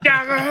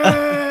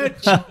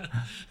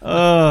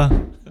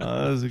That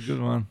was a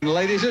good one.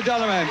 Ladies and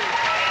gentlemen.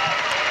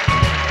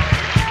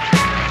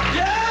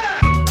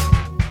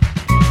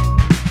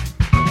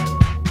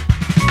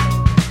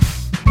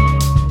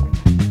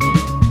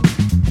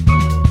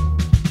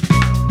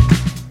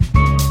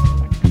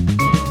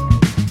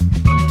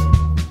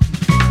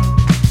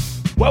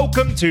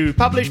 Welcome to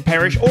Publish,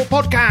 Perish or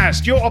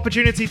Podcast, your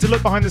opportunity to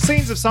look behind the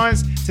scenes of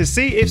science to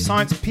see if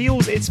science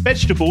peels its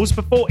vegetables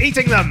before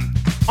eating them.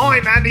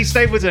 I'm Andy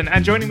Stapleton,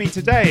 and joining me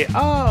today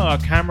are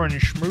Cameron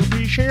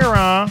Schmoopy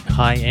Shearer.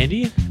 Hi,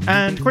 Andy.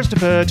 And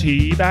Christopher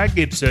T. Bag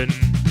Gibson.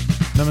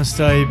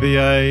 Namaste,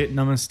 BA.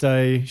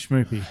 Namaste,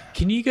 Schmoopy.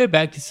 Can you go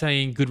back to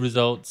saying good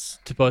results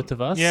to both of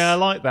us? Yeah, I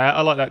like that.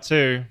 I like that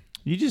too.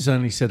 You just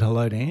only said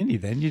hello to Andy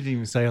then. You didn't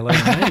even say hello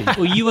to me.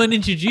 Well, you weren't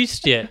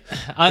introduced yet.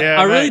 I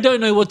Yeah, really mate.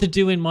 don't know what to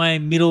do in my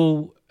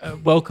middle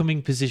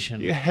welcoming position.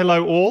 Yeah,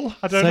 hello all?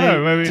 I don't So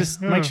know. Maybe,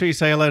 just make sure you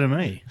say hello to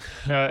me.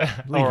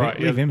 all right,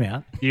 Leave him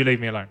out. You leave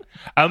me alone.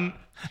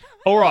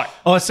 All right.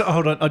 Oh, so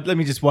hold on. Let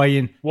me just weigh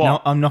in. What?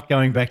 No, I'm not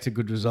going back to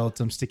good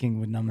results. I'm sticking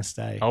with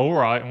Namaste. All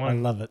right. I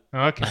love it.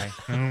 Okay.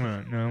 All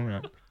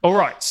right. All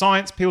right.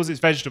 Science peels its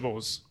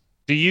vegetables.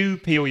 Do you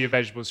peel your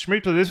vegetables?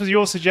 Shmoopla, this was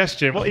your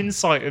suggestion. What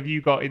insight have you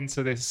got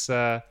into this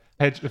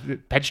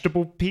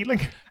vegetable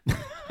peeling?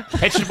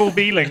 Vegetable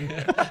peeling.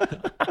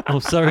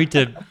 I'm sorry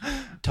to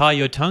tie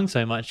your tongue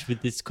so much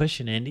with this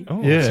question, Andy.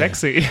 Oh, Yeah.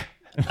 sexy.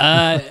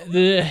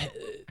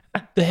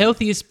 The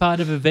healthiest part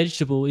of a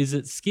vegetable is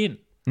its skin.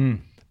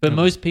 But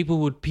most people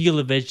would peel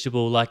a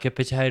vegetable like a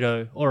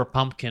potato or a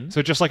pumpkin.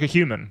 So just like a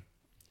human.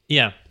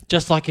 Yeah,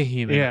 just like a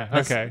human. Yeah,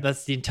 okay.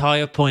 That's the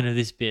entire point of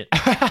this bit.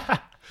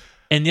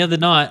 And the other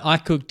night, I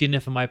cooked dinner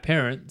for my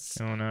parents,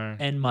 Oh, no.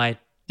 and my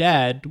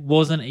dad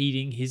wasn't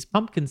eating his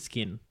pumpkin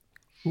skin.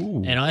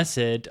 Ooh. And I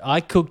said,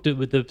 I cooked it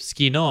with the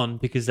skin on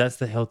because that's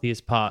the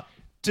healthiest part.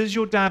 Does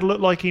your dad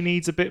look like he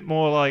needs a bit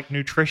more like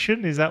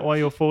nutrition? Is that why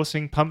you're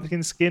forcing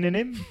pumpkin skin in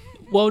him?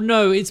 Well,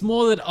 no, it's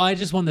more that I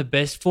just want the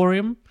best for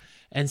him.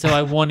 And so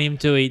I want him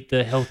to eat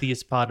the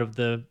healthiest part of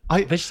the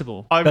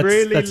vegetable. I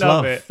really That's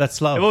love love. it.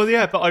 That's love. Well,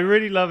 yeah, but I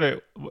really love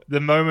it. The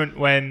moment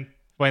when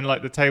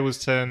like the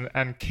tables turn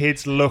and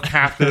kids look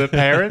after the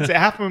parents. It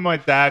happened with my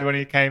dad when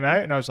he came out,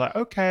 and I was like,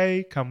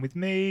 okay, come with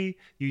me.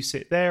 You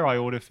sit there. I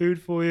order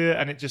food for you,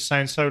 and it just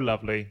sounds so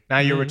lovely. Now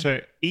you're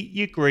return. Eat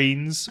your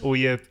greens or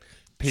your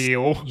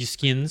peel. Your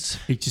skins,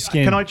 Eat your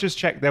skin. Can I just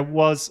check? There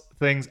was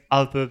things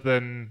other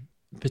than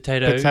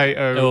potato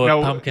potato, or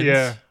no, pumpkins.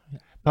 yeah,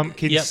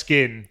 pumpkin Yep.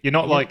 skin. You're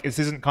not like this.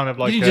 Isn't kind of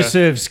like you just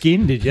serve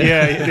skin, did you?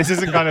 yeah. This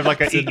isn't kind of like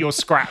a eat your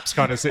scraps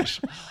kind of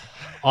situation.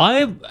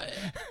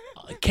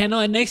 Can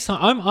I next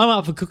time? I'm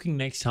up for cooking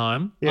next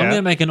time. Yeah. I'm going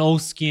to make an all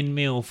skin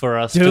meal for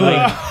us Do to it. eat.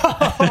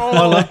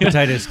 I love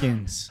potato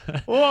skins.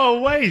 What a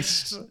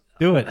waste.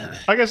 Do it.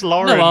 I guess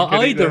Lauren. No, could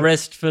I'll eat the the-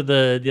 rest for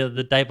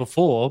the day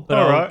before, but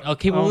All right. I'll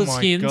keep all Oh the my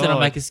skins and I'll God.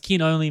 make a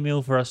skin only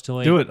meal for us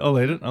to eat. Do it. I'll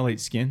eat it. I'll eat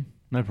skin.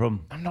 No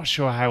problem. I'm not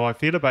sure how I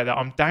feel about that.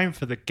 I'm down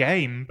for the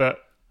game, but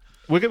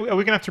are we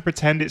going to have to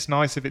pretend it's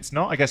nice if it's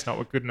not? I guess not.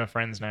 We're good enough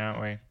friends now,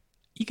 aren't we?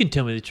 You can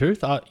tell me the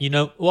truth.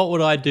 What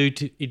would I do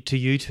to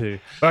you two?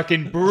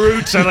 Fucking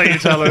brutally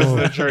tell us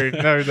the truth.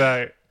 No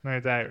doubt. No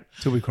doubt.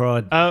 Till we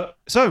cried.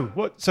 So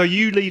what? So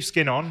you leave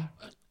skin on?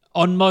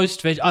 On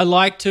most I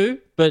like to,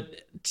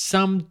 but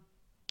some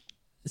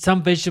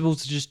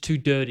vegetables are just too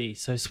dirty.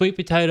 So sweet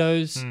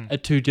potatoes are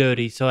too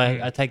dirty, so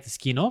I take the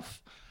skin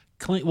off.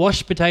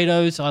 Washed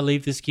potatoes, I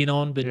leave the skin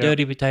on, but Yeah.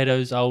 dirty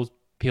potatoes, I'll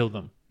peel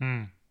them.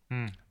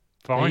 Fine.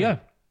 There you go.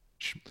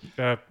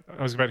 I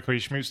was about to call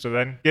you Schmoopster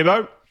then.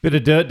 Gibbo? Bit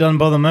of dirt doesn't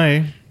bother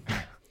me.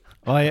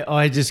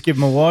 I just give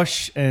them a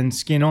wash and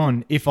skin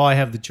on if I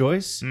have the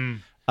choice.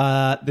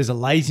 There's a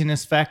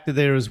laziness factor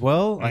there as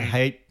well. I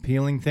hate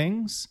peeling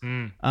things.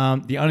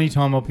 The only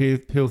time I'll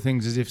peel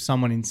things is if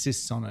someone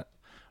insists on it.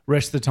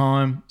 Rest of the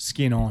time,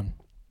 skin on.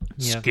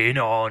 Yeah. Skin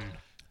on.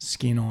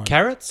 Skin on.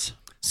 Carrots?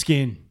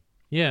 Skin.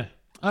 Yeah.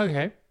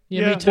 Okay.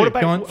 Yeah, Yeah, me too. what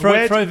about- Go on,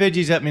 Where throw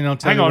veggies at me and I'll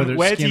tell Hang you whether on. it's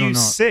Where skin do or you not.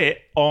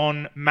 sit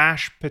on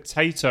mashed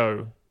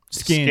potato?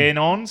 Skin. Skin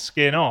on,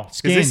 skin off. 'Cause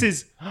Skin. this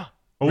is...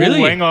 Oh,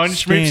 Really? hang on.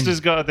 Skin. Schmoopster's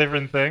got a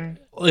different thing.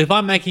 Well, if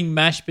I'm making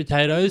mashed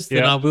potatoes,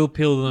 then Yeah. I will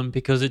peel them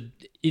because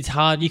it's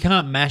hard. You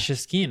can't mash a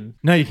skin.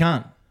 No, you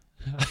can't.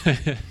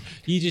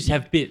 You just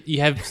have you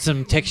have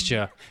some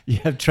texture. You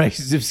have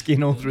traces of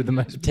skin all through the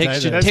mashed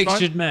Textured, potato. That's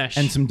textured fine. mash.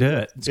 And some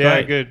dirt. It's Yeah,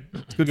 great. good.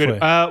 It's good for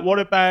you. What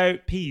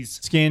about peas?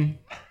 Skin.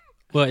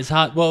 Well, it's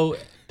hard. Well,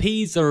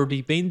 peas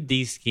already been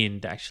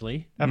de-skinned,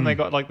 actually. Haven't they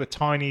got like the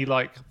tiny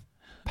like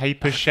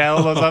paper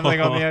shell or something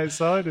on the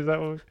outside? Is that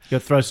what? You got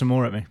to throw some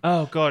more at me.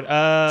 Oh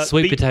god.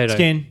 Sweet potato.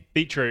 Skin.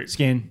 Beetroot.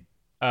 Skin.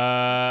 He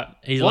Why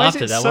laughed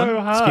is at it that so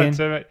one. hard? Skin.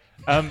 So,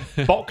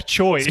 bok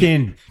choy.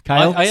 Skin.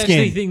 Kale. I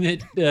actually skin.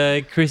 think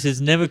that Chris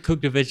has never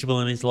cooked a vegetable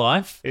in his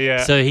life.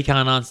 Yeah. So he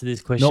can't answer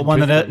this question. Not one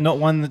truthfully. not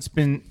one that's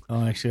been.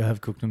 Oh, actually, I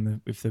have cooked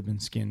them if they've been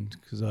skinned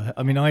because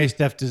I mean, I used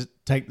to have to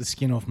take the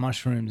skin off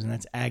mushrooms, and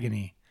that's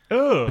agony.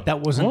 Ugh. But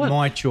that wasn't What?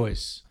 my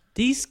choice.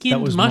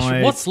 De-skinned was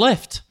mushroom. my- What's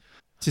left?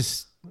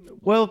 Just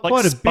Well, Like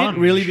quite a sponge.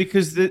 bit, really,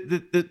 because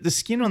the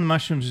skin on the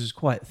mushrooms is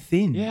quite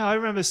thin. Yeah, I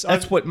remember.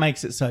 That's what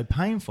makes it so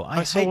painful.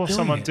 I saw hate doing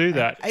someone it. do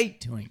that. I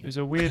hate doing It it. was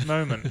a weird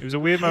moment. It was a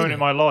weird moment in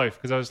my life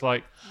because I was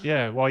like,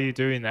 yeah, why are you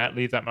doing that?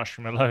 Leave that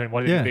mushroom alone.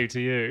 What did Yeah. it do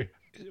to you?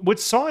 Would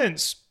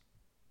science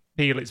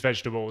peel its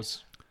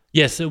vegetables?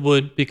 Yes, it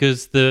would,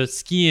 because the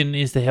skin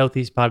is the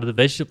healthiest part of the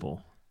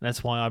vegetable.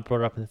 That's why I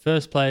brought it up in the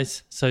first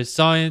place. So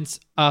science,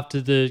 after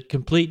the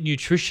complete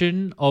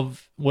nutrition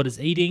of what it's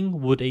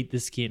eating, would eat the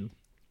skin.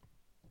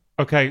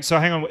 Okay, so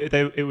hang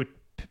on.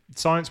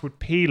 Science would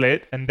peel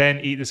it and then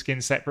eat the skin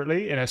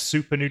separately in a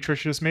super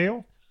nutritious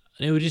meal.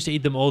 And it would just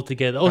eat them all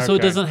together. Also, it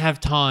Okay. doesn't have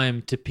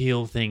time to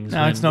peel things.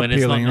 No, it's not when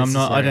peeling. It's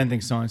not I necessary. don't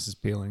think science is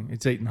peeling.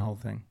 It's eating the whole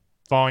thing.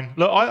 Fine.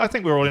 Look, I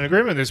think we're all in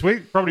agreement this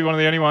week. Probably one of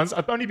the only ones.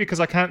 Only because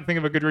I can't think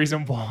of a good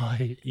reason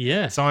why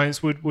Yeah.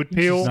 science would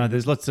peel. No,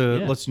 there's lots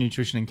of Yeah.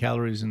 nutrition and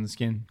calories in the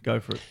skin. Go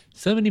for it.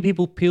 So many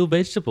people peel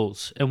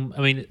vegetables. And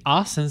I mean,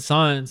 us and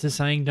science are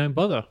saying don't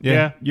bother.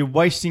 Yeah. You're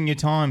wasting your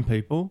time,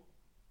 people.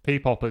 Pea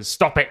poppers.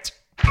 Stop it.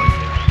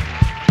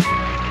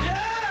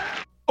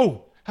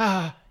 Oh.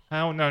 Ah.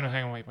 Oh, no,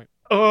 hang on. Wait.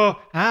 Oh.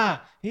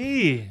 Ah.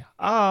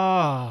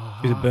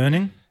 Is it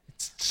burning?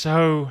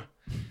 So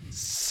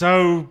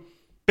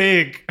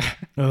big.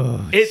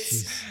 Oh,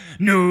 It's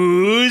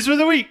news for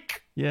the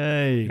week.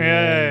 yay.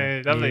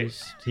 Yay, lovely.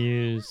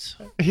 Use.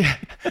 Yeah.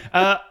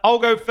 I'll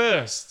go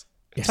first.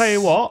 Yes. Tell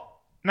you what,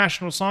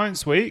 National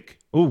Science Week,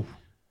 Ooh.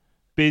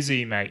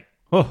 busy, mate.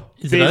 Oh,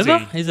 Is it Busy.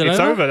 over? Is it it's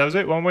over? over. That was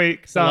it. 1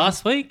 week. So Done.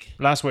 last week?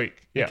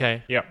 Yeah.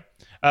 Okay. Yeah.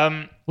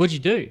 What'd you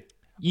do?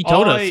 You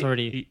told us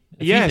already.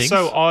 a few Yeah. things.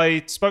 So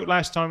I spoke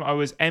last time. I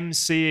was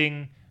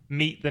emceeing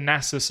Meet the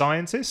NASA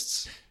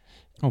Scientists.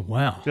 oh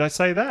wow. Did I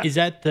say that? Is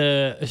that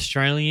the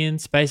Australian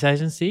Space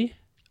Agency?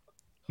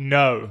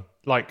 No.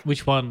 Like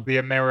Which one? the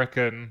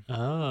American,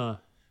 Ah.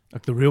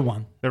 Like the real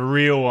one. the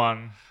real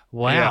one.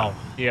 Wow.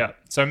 Yeah.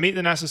 So Meet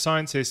the NASA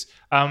Scientists.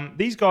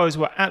 These guys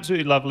were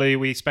absolutely lovely.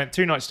 We spent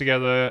 2 nights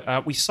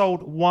together. We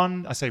sold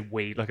I say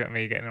we, look at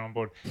me getting on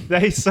board.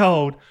 They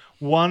sold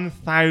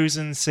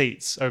 1,000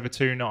 seats over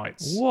 2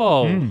 nights.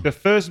 Whoa. The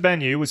first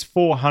venue was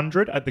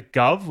 400 at the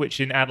Gov, which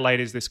in Adelaide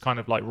is this kind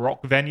of like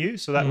rock venue.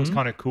 So that was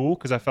kind of cool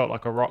because I felt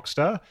like a rock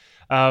star.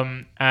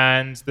 And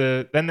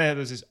then there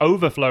was this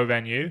overflow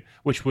venue,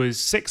 which was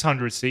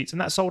 600 seats,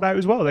 and that sold out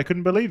as well. They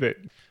couldn't believe it.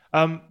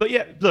 But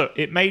yeah, look,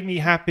 it made me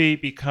happy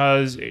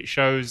because it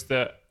shows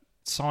that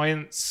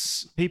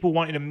people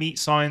wanting to meet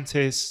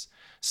scientists,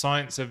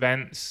 science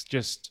events,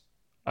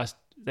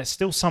 there's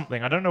still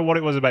something. I don't know what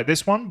it was about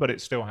this one, but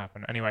it still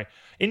happened. Anyway,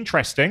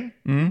 interesting.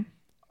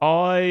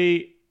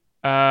 I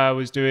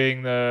was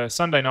doing the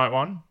Sunday night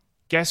one.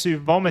 Guess who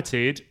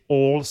vomited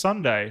all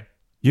Sunday?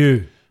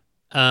 You.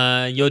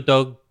 Your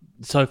dog,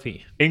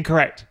 Sophie.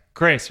 Incorrect.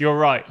 Chris, you're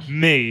right.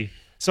 Me.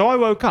 So I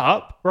woke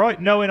up, right,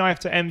 knowing I have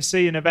to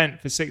MC an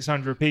event for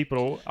 600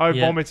 people. I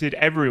Yeah. vomited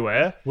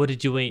everywhere. What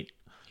did you eat?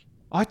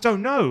 I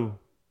don't know.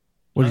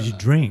 What did you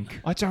drink?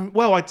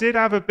 Well, I did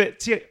have a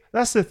bit. See,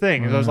 that's the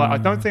thing. Is I was like, I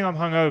don't think I'm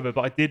hungover,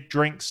 but I did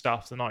drink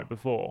stuff the night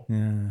before.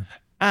 Yeah.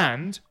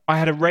 And I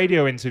had a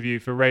radio interview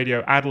for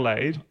Radio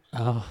Adelaide.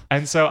 Oh.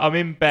 And so I'm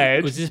in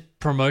bed. Was this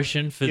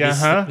promotion for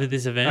Yeah,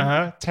 this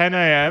event? 10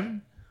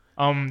 a.m.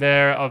 I'm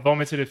there. I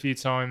vomited a few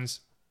times.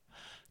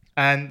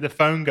 And the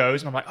phone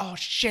goes, and I'm like, oh,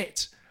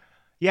 shit.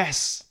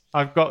 Yes,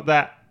 I've got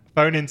that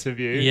phone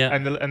interview. Yeah.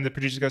 And the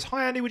producer goes,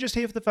 hi, Andy, we're just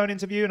here for the phone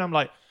interview. And I'm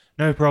like,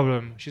 no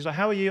problem. She's like,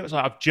 how are you? I was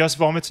like, I've just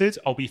vomited.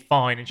 I'll be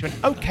fine. And she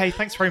went, okay,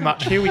 thanks very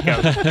much. Here we go.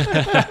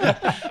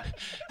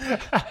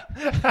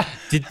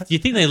 Do you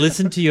think they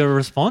listened to your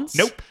response?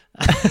 Nope.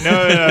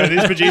 No,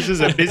 these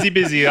producers are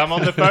busy. I'm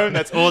on the phone.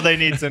 That's all they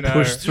need to know.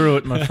 Push through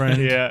it, my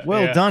friend. Yeah,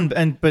 Well yeah.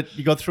 done. But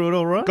you got through it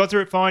all right? Got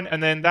through it fine.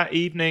 And then that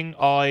evening,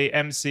 I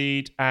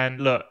emceed. And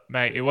look,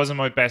 mate, it wasn't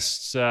my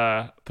best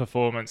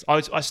performance.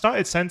 I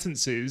started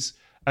sentences,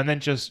 and then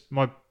just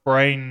my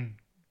brain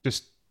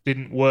just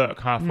didn't work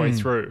halfway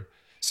through.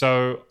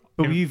 So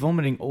But were you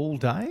vomiting all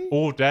day?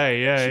 all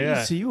day,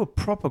 yeah. So you were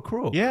proper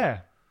crook. Yeah.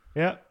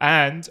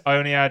 And I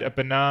only had a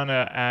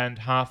banana and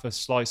half a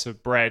slice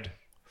of bread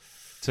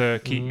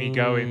to keep me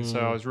going. So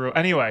I was real.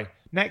 Anyway,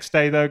 next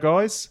day though,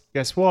 guys,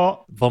 guess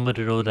what?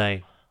 Vomited all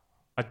day.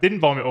 I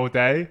didn't vomit all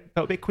day.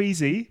 Felt a bit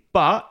queasy,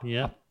 but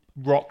Yeah.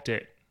 rocked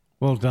it.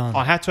 Well done.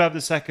 I had to have the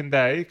second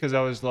day because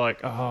I was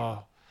like,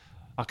 oh,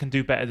 I can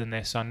do better than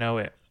this. I know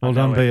it. Well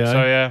done, BA. BA.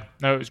 So yeah,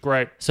 no, it was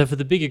great. So for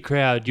the bigger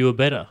crowd, you were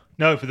better.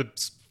 No, for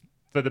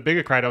the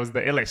bigger crowd, I was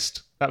the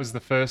illest. That was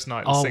the first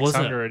night, the Oh, was it?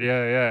 600.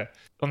 Yeah.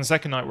 On the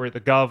second night, we're at the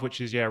Gov, which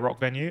is a rock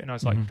venue, and I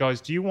was like, guys,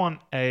 do you want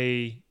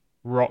a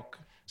rock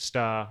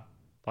star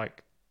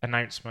like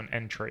announcement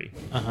entry?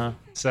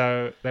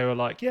 So they were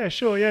like, yeah,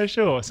 sure.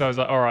 So I was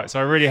like, all right. So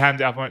I really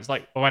hammed it up. And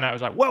I went out. I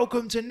was like,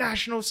 welcome to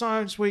National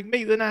Science Week.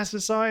 Meet the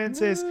NASA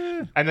scientists.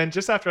 And then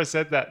just after I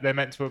said that, they're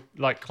meant to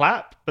like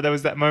clap, but there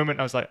was that moment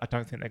I was like, I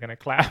don't think they're going to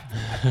clap.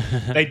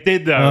 They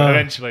did though.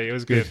 Eventually, it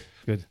was good.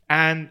 Good.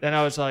 And then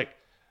I was like,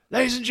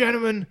 ladies and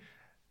gentlemen,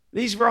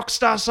 these rock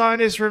star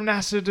scientists from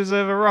NASA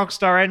deserve a rock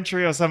star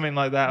entry or something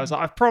like that. I was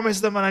like, I've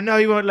promised them and I know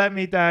you won't let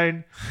me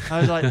down. I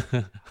was like,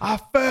 our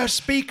first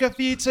speaker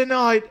for you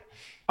tonight,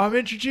 I'm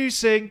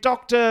introducing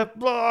Dr.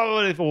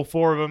 blah, all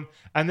 4 of them.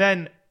 And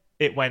then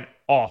it went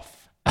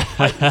off.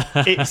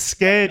 It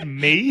scared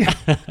me.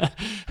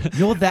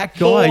 You're that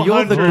guy.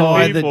 You're the 400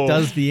 guy people. that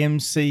does the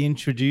MC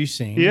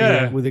introducing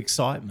Yeah. with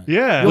excitement.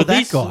 Yeah. You're Well, that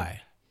these-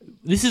 guy.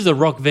 This is a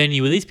rock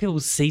venue. Were these people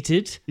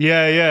seated?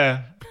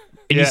 Yeah.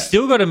 And you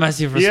still got a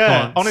massive response.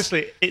 Yeah,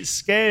 honestly, it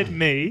scared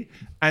me.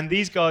 And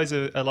these guys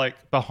are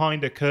like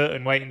behind a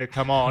curtain waiting to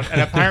come on. And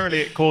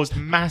apparently it caused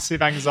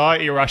massive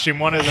anxiety rush in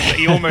one of them that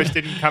he almost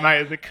didn't come out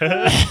of the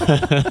curtain.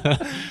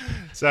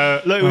 So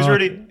look, it was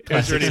really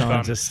Classic fun.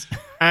 scientist.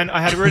 And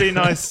I had a really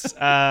nice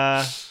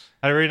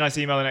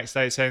email the next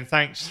day saying,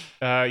 thanks,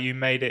 you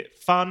made it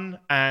fun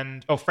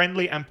and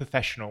friendly and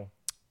professional.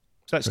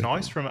 So that's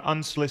nice from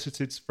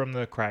unsolicited from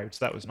the crowd.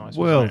 So that was nice.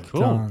 Well wasn't it?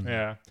 done.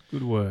 Yeah.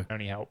 Good work.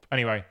 Only help.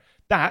 Anyway,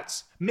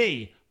 that's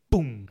me.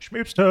 Boom.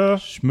 Schmoopster.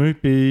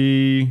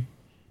 Schmoopy.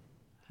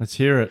 Let's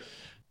hear it.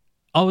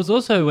 I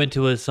went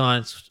to a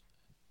Science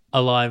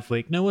Alive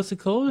week. No, what's it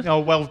called? Oh,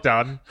 well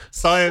done.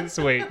 Science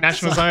Week.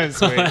 National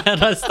Science Week. How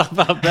did I stuff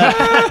up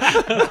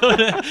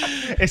that?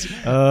 It's,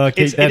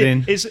 Keep that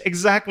in. It's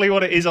exactly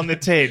what it is on the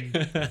tin.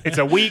 It's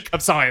a week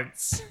of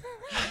science.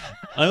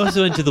 I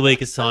also went to the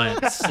Week of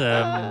Science,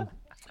 an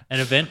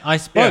event. I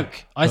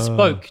spoke.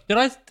 Did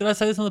I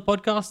say this on the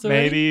podcast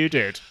already? Maybe you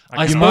did.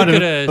 I You spoke might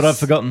at have, a. but I've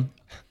forgotten.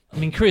 I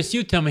mean, Chris,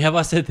 you tell me. Have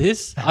I said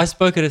this? I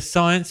spoke at a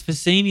Science for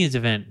Seniors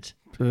event.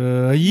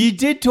 You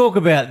did talk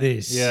about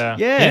this. Yeah.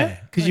 Yeah.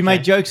 Because you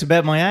made jokes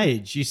about my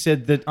age. You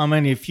said that I'm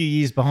only a few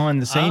years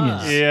behind the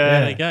seniors. Yeah.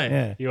 There you go.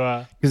 Yeah. You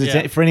are. Because it's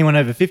Yeah. for anyone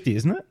over 50,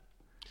 isn't it?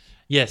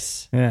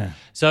 Yes. Yeah.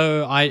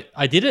 So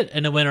I did it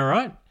and it went all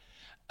right.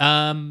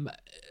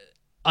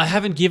 I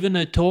haven't given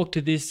a talk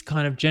to this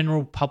kind of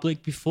general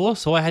public before,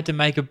 so I had to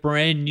make a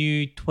brand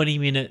new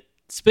 20-minute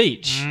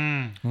speech.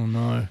 Oh,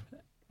 no.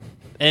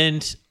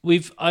 And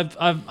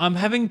I'm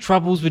having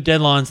troubles with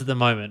deadlines at the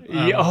moment.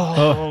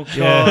 God.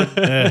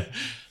 Yeah.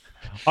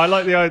 I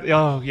like the idea.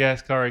 Oh,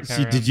 yes. Sorry.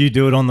 So did you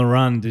do it on the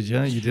run, did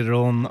you? You did it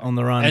all on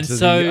the run And to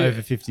so the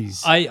over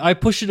 50s. I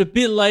pushed it a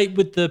bit late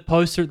with the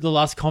poster at the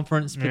last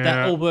conference, but that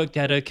Yeah. all worked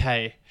out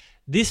okay.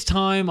 This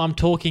time I'm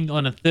talking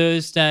on a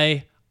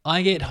Thursday.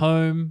 I get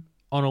home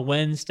on a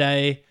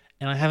Wednesday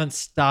and I haven't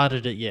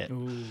started it yet.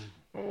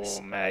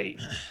 Oh, mate.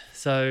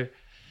 So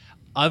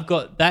I've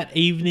got that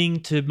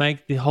evening to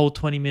make the whole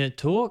 20-minute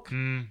talk.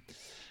 And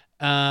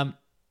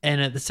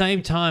at the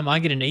same time, I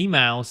get an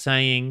email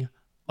saying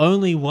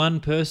only one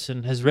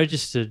person has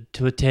registered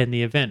to attend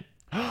the event.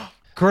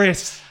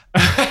 Chris.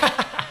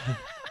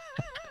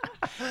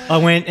 I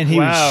went and he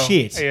Wow. was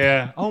shit.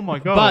 Yeah. Oh, my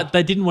God. But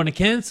they didn't want to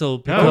cancel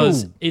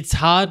because it's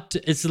hard.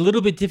 It's a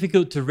little bit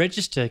difficult to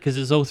register because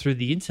it's all through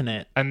the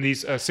internet. And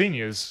these are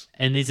seniors.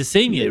 And these are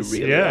seniors.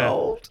 Yeah.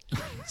 Old.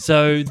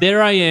 So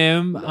there I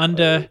am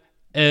under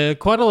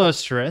quite a lot of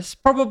stress.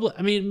 Probably,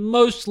 I mean,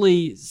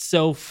 mostly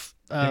self-placed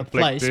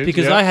Inflicted,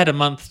 because yeah. I had a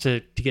month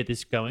to get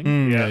this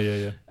going.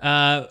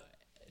 Yeah.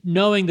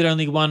 Knowing that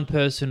only one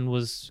person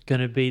was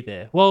going to be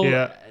there. Well,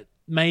 Yeah.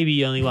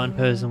 maybe only one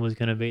person was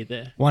going to be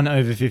there. One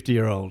over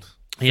 50-year-old.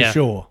 For Yeah.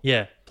 sure.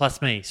 Yeah,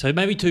 plus me. So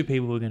maybe 2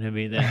 people were going to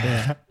be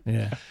there.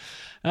 Yeah.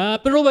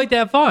 But it all worked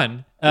out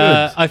fine.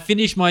 I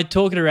finished my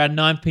talk at around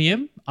 9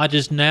 p.m. I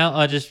just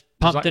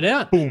pumped it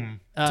out.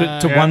 Boom. To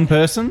Yeah. one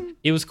person?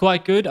 It was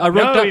quite good. I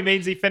rocked No, up. he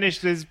means he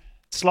finished his Oh,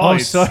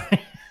 slides. sorry.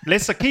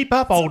 Listen, keep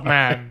up, old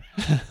man.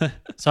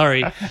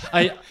 Sorry.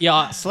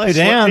 Slow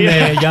down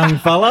there, young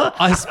fella.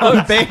 I I'm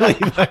spoke. barely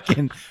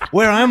fucking...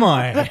 Where am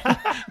I?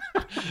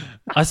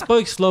 I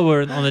spoke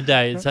slower on the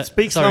day. So,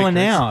 Speak sorry, slower Chris.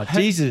 now.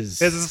 Jesus.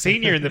 There's a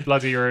senior in the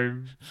bloody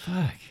room.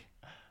 Fuck.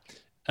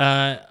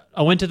 I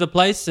went to the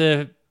place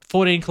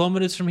 14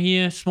 kilometers from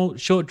here,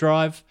 short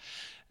drive,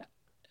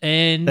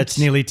 and That's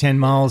nearly 10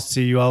 miles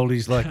to you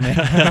oldies like me.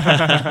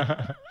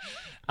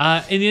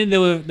 in the end,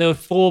 there were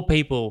 4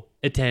 people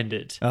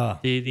attended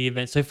the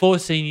event. So 4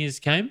 seniors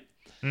came.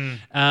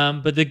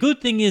 But the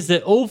good thing is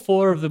that all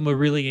 4 of them were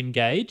really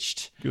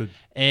engaged. Good.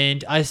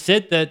 And I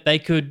said that they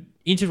could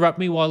interrupt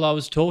me while I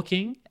was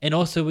talking, and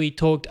also we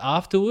talked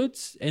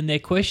afterwards, and their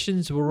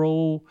questions were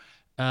all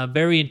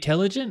very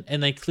intelligent,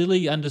 and they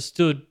clearly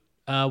understood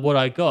what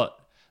I got.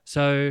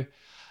 So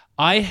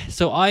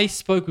I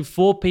spoke with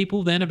 4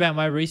 people then about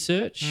my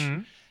research,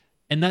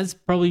 and that's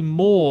probably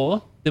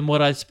more than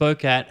what I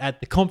spoke at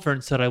the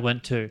conference that I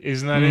went to.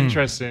 Isn't that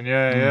interesting?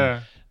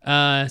 Yeah,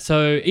 yeah.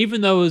 So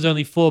even though it was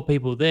only 4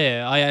 people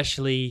there, I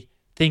actually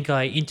think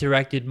I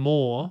interacted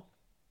more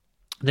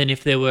than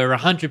if there were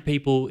 100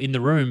 people in the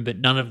room, but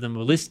none of them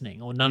were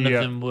listening or none of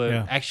them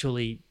were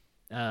actually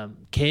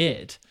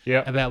cared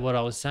about what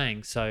I was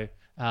saying. So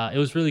it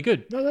was really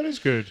good. No, that is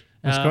good.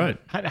 That's great.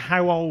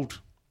 How old?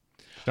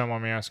 Don't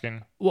mind me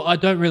asking. Well, I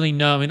don't really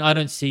know. I mean, I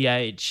don't see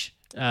age,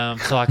 so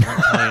I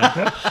can't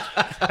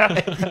tell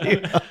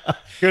you.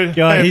 Good.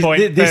 God, Fair he's-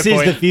 point, this fair is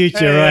the point.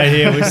 future right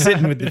here. We're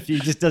sitting with the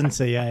future. Just doesn't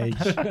see age.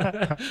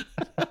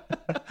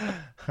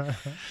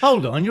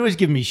 Hold on, you're always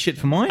giving me shit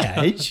for my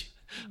age.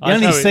 You I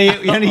only know see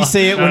it. You only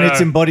see it when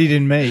it's embodied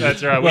in me.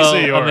 That's right. Well, we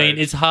see your I mean, age.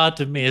 it's hard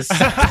to miss.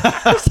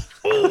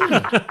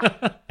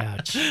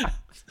 Ouch.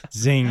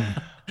 Zing.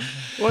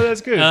 Well,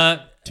 that's good.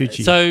 Too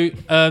cheap. So,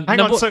 Hang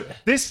on. So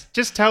this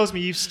just tells me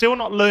you've still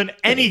not learned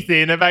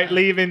anything about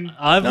leaving.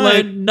 I've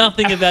learned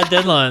nothing about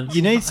deadlines.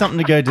 You need something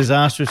to go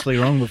disastrously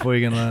wrong before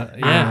you're gonna.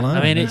 Yeah, learn.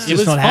 I mean, It's it just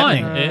was not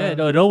fine. happening.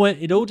 Yeah,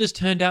 it all just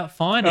turned out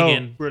fine Oh,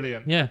 again.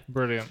 brilliant. Yeah,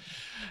 Brilliant.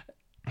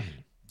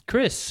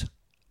 Chris,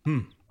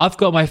 I've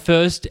got my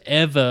first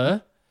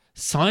ever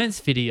science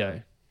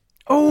video.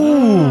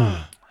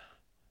 Oh,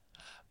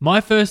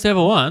 My first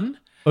ever one.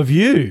 of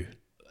you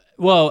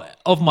Well,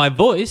 of my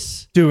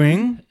voice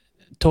doing.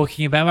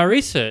 talking about my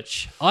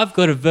research. I've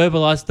got a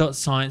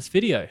verbalized.science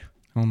video.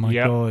 Oh my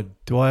Yep. god!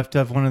 Do I have to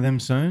have one of them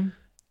soon?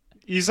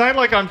 You sound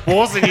like I'm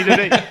forcing you to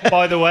do.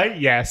 By the way,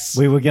 yes.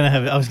 We were gonna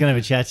have. I was gonna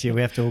have a chat to you.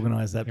 We have to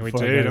organise that we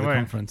before I do, go to don't the we?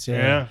 conference. Yeah.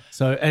 Yeah.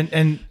 So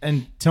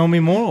and tell me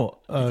more,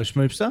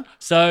 Schmoopster.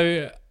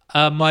 So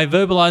my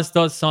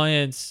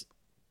verbalized.science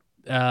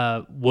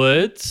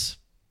words,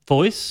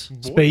 voice,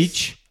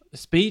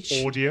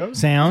 speech Audio.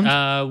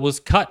 sound. was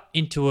cut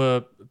into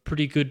a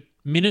pretty good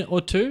minute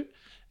or two.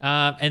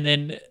 And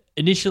then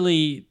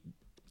initially,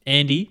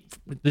 Andy,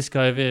 this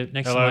guy over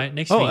next Hello. to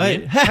next Oh, to me, hey,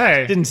 here,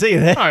 Hey. didn't see you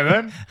there. Hi,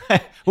 man.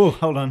 Oh,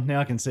 hold on. Now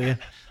I can see you.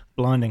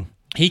 Blinding.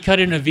 he cut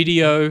in a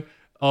video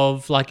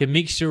of like a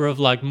mixture of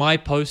like my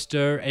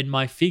poster and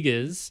my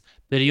figures,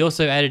 but he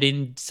also added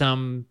in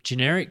some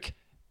generic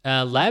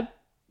lab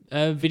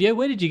video.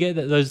 Where did you get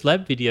those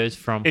lab videos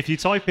from? If you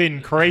type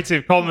in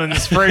Creative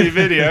Commons free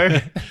video,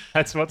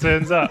 that's what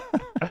turns up.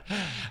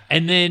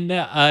 And then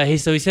he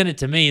sent it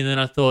to me, and then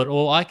I thought,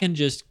 oh, I can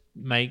just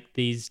make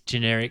these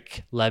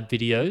generic lab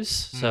videos.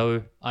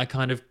 So I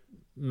kind of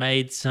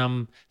made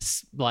some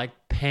like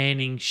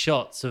panning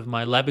shots of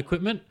my lab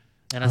equipment,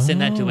 and I sent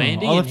that to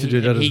Andy. I'll and have to he- do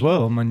and that he- as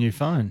well on my new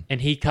phone.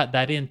 And he cut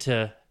that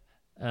into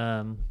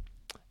the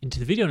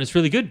video, and it's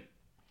really good.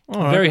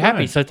 All right, Very happy.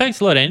 great. So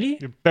thanks a lot, Andy.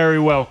 You're very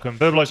welcome.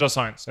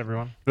 Verbalize.science,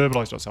 everyone.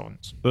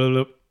 Verbalize.science.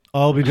 Bloop.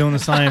 I'll be doing the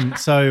same.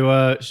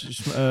 So,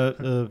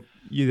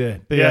 you there?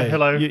 BA, Yeah,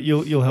 hello.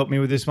 You'll help me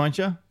with this, won't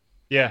you?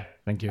 Yeah.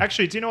 Thank you.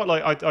 Actually, do you know what?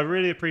 Like, I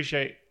really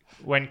appreciate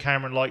when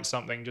Cameron likes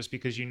something just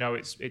because you know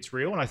it's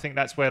real, and I think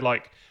that's where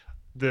like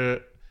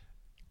the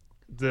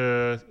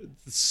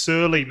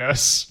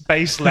surliness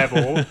base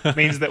level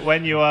means that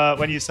when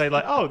you say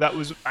like, oh, that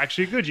was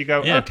actually good, you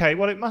go, Yeah. okay,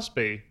 well, it must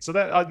be. So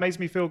that makes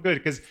me feel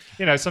good because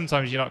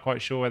sometimes you're not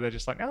quite sure whether they're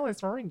just like, oh,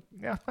 it's right.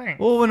 Yeah, thanks.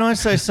 Well, when I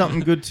say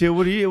something good to you,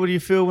 what do you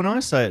feel when I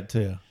say it to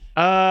you?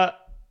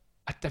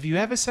 Have you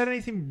ever said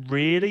anything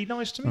really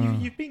nice to me?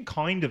 You've been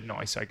kind of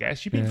nice, I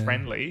guess. You've been Yeah.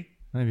 friendly.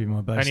 Maybe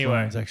my baseline's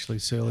Anyway. actually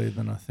surlier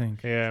than I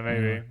think. Yeah,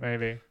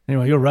 maybe.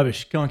 Anyway, you're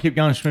rubbish. Go on, keep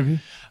going, Schmoopy.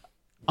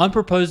 I'm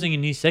proposing a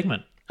new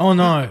segment, Oh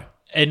no.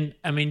 and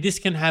I mean this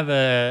can have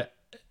an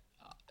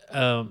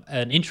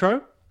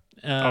intro.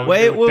 Oh,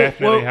 Wait, We'll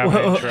definitely have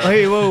an intro.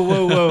 Hey,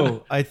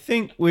 whoa. I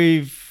think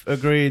we've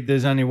agreed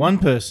there's only one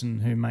person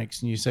who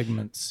makes new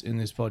segments in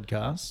this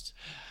podcast.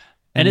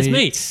 And it's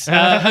me.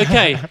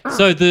 Okay,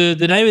 so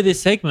the name of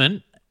this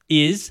segment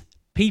is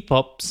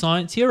P-Pop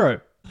Science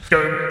Hero.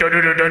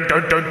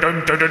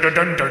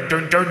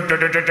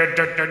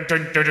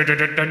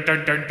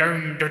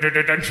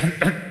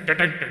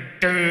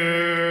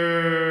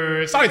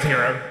 Science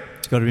hero.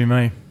 It's got to be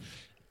me.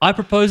 I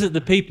propose that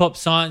the P-Pop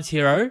Science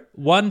Hero,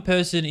 one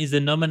person is the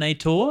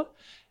nominator.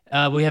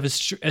 We have a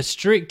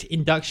strict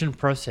induction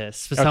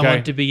process for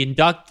someone to be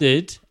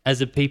inducted as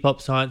a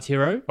P-Pop Science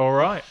Hero. All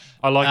right,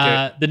 I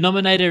like it. The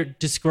nominator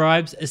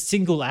describes a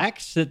single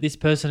act that this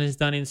person has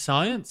done in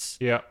science,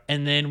 Yeah.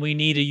 and then we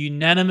need a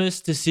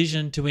unanimous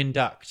decision to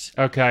induct.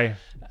 Okay.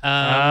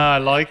 I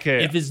like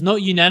it. If it's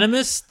not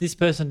unanimous, this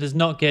person does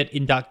not get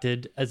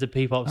inducted as a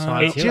P-Pop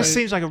Science It Hero. just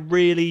seems like a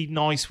really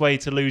nice way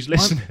to lose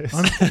listeners.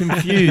 I'm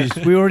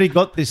confused. We already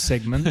got this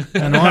segment,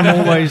 and I'm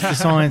always the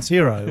science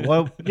hero.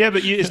 Well, Yeah,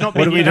 but it's not what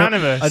being do we do?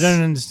 unanimous. I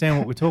don't understand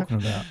what we're talking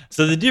about.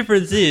 So the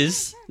difference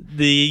is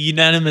the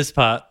unanimous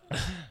part,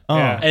 Oh,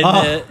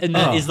 Yeah. and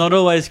that is not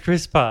always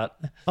Chris' part.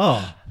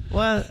 oh.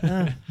 Well,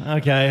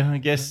 okay. I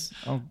guess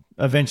I'll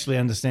eventually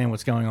understand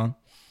what's going on.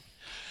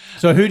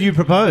 So, who do you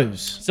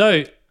propose?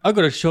 So I've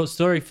got a short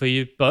story for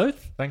you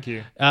both. Thank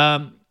you.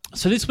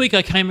 So this week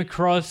I came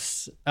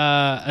across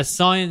a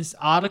science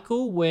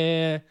article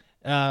where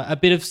a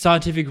bit of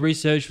scientific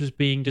research was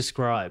being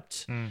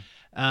described,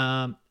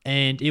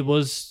 and it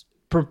was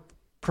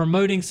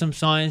promoting some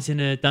science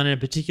done in a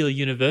particular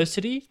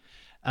university,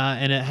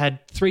 and it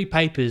had 3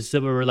 papers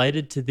that were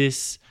related to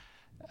this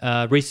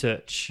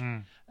research.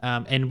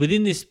 And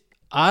within this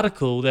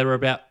article, there were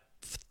about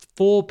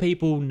 4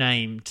 people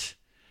named.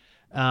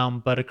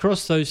 But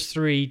across those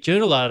 3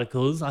 journal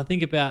articles, I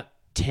think about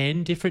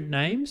 10 different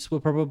names were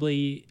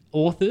probably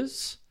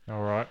authors.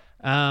 All right.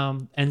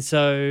 And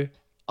so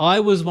I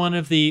was one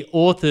of the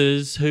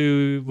authors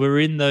who were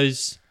in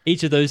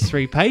each of those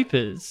 3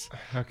 papers,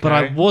 Okay. but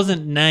I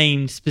wasn't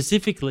named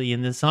specifically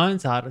in the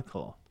science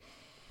article.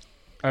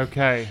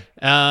 Okay.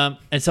 And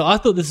so I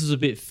thought this was a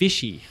bit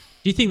fishy.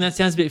 Do you think that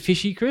sounds a bit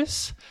fishy,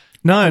 Chris?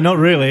 No, not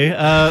really.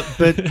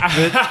 But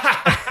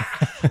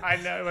I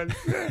know.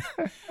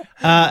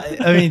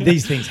 I mean,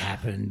 these things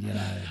happen, you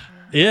know.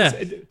 Yeah,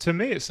 To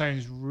me, it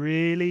sounds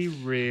really,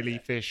 really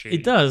fishy.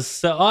 it does.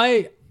 So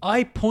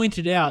I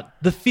pointed out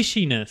the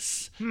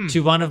fishiness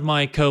to one of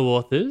my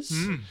co-authors,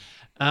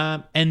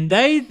 and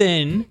they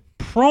then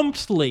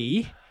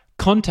promptly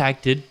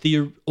contacted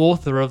the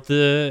author of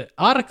the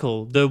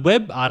article, the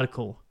web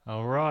article,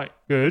 All right.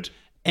 Good.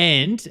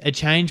 and a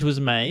change was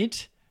made.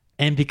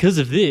 And because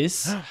of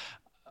this,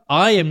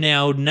 I am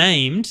now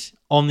named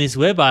on this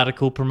web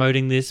article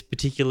promoting this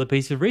particular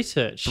piece of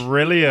research.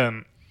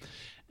 Brilliant.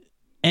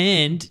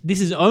 And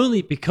this is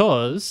only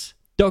because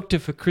Dr.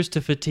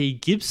 Christopher T.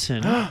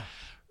 Gibson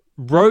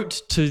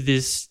wrote to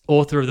this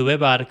author of the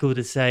web article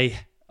to say,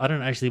 I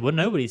don't actually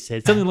know what he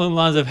said. Something along the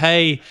lines of,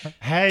 "Hey,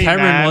 Hey,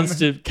 Cameron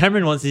man.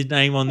 Cameron wants his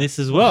name on this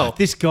as well."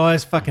 This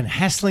guy's fucking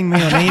hassling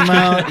me on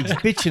email. He's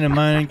bitching and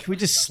moaning. Can we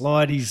just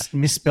slide his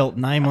misspelt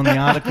name on the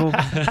article?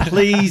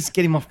 Please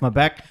get him off my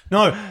back.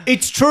 No,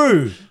 it's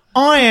true.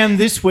 I am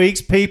this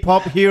week's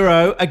P-pop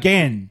hero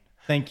again.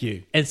 Thank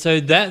you. And so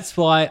that's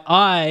why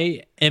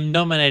I am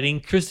nominating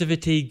Christopher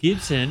T.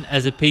 Gibson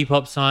as a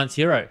P-pop science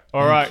hero.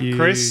 All right, Thank you.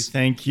 Chris.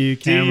 Thank you, you-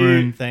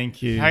 Cameron.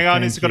 Thank you. Hang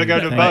on, Thank it's got to you. go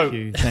to Thank vote.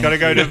 you. It's Thank got to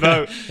go you. to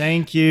vote.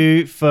 Thank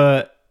you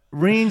for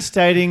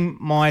reinstating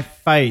my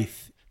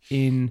faith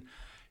in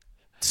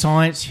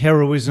science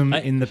heroism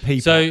in the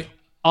people. So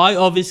I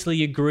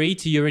obviously agree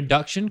to your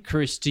induction.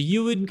 Chris, do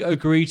you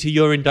agree to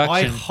your I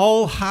induction?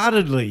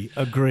 wholeheartedly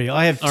agree.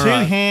 I have All two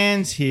right.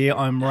 hands here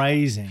I'm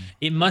raising.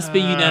 It must be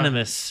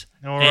unanimous.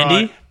 All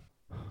Andy? right.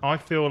 I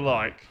feel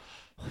like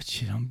Oh,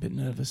 shit, I'm a bit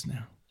nervous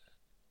now.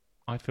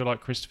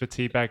 Christopher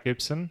T. Bag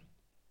Gibson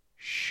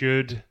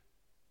should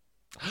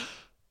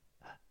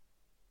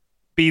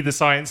be the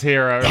science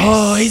hero.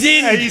 Oh, he's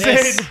in. He's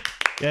Yes. in.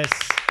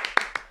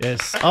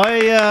 Yes.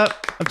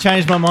 I've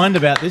changed my mind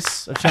about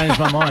this. I've changed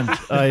my mind.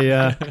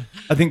 I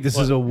think this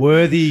is a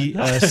worthy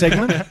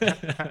segment,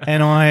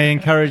 and I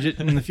encourage it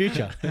in the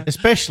future,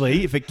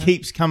 especially if it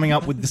keeps coming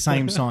up with the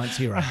same science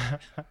hero.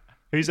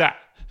 Who's that?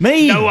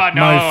 Me, No,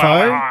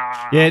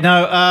 mofo. Yeah,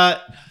 no.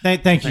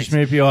 Thank you,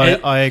 Schmoopy.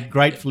 And- I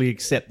gratefully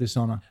accept this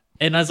honour.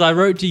 And as I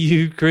wrote to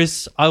you,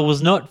 Chris, I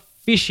was not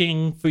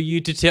fishing for you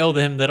to tell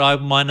them that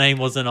my name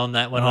wasn't on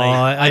that one.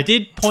 I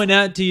did point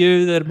out to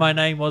you that my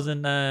name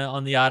wasn't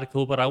on the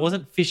article, but I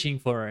wasn't fishing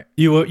for it.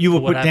 You were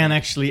what put down happened.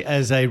 actually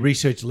as a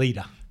research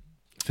leader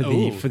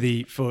Ooh.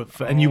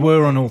 and you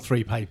were on all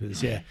three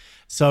papers, yeah.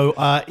 So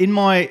in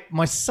my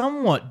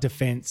somewhat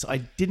defence, I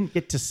didn't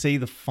get to see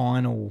the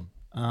final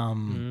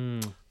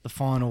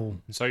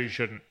So you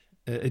shouldn't.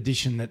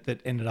 edition that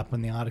ended up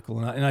in the article,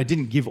 and I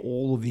didn't give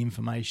all of the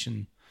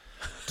information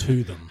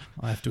to them.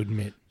 I have to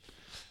admit,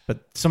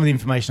 but some of the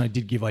information I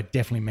did give, I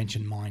definitely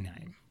mentioned my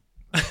name.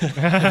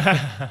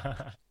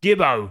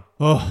 Gibbo.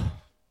 Oh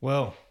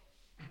well,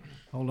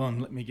 hold on,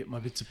 let me get my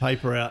bits of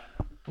paper out.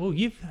 Oh,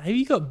 have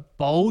you got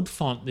bold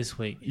font this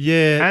week?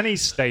 Yeah, And he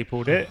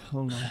stapled it.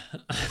 hold on.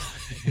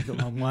 I've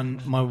got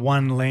my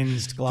one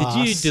lensed glass.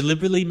 Did you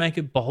deliberately make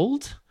it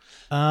bold?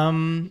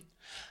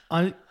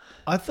 I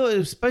thought it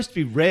was supposed to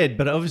be red,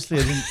 but obviously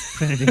I didn't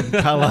print it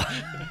in colour.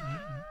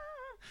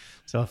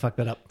 So I fucked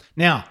that up.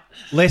 Now,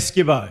 Les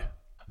Gibbo.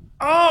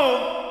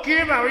 Oh,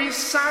 Gibbo, he's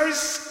so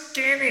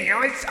skinny.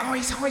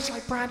 He's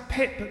like Brad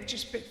Pitt, but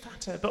just a bit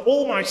fatter, but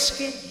almost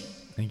skinny.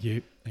 Thank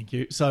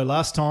you. So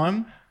last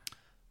time,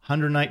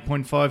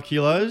 108.5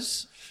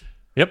 kilos.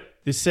 Yep.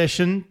 This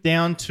session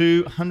down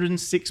to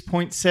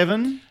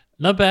 106.7.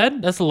 Not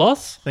bad. That's a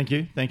loss. Thank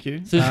you.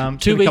 So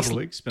It's 2 been a weeks- couple of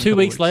weeks. Been a 2 couple of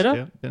weeks later?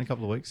 Yeah, been a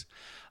couple of weeks.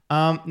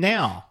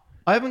 Now,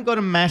 I haven't got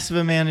a massive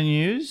amount of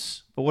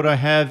news, but what I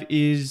have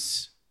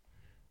is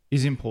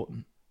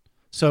important.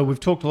 So we've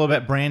talked a lot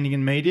about branding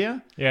and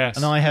media, Yes.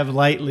 and I have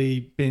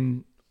lately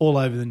been all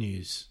over the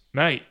news.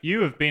 Mate,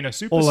 you have been a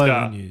superstar. All over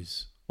the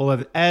news. All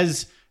over.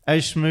 As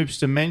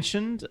Schmoopster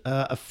mentioned,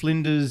 a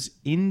Flinders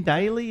In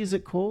Daily, is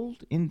it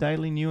called? In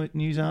Daily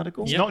news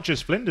article? It's not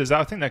just Flinders.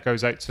 I think that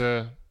goes out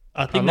to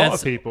I a think lot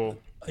that's of people.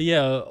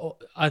 Yeah,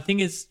 I think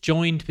it's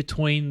joined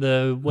between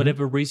the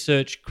whatever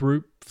research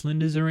group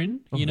Flinders are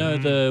in. You know,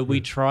 the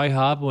We Try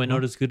Hard, but we're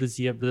not as good as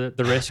the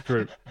rest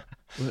group.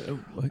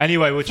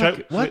 Anyway, which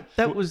What?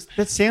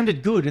 That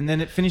sounded good, and then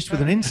it finished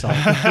with an insult.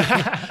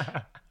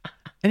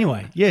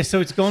 Anyway, yeah,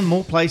 so it's gone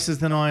more places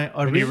than I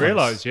you realised.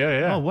 realised,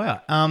 yeah. Oh,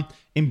 wow.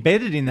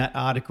 Embedded in that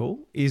article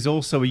is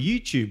also a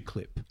YouTube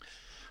clip.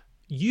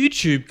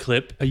 YouTube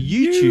clip. A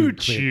YouTube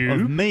clip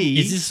YouTube? of me.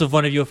 Is this of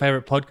one of your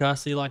favorite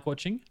podcasts that you like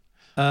watching?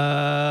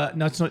 No,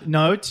 it's not.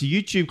 No, it's a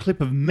YouTube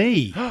clip of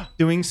me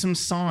doing some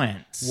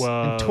science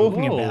Whoa. and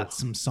talking Whoa. about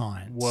some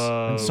science.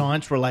 Whoa. And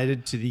science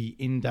related to the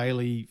In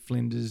Daily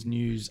Flinders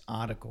News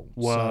article.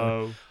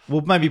 Whoa. So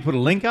we'll maybe put a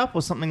link up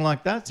or something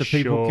like that so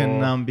people Sure.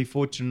 can be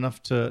fortunate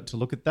enough to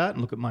look at that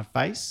and look at my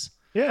face.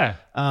 Yeah.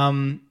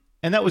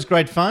 And that was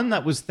great fun.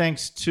 That was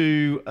thanks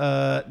to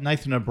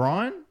Nathan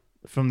O'Brien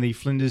from the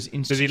Flinders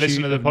Institute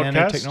listen to the of podcast?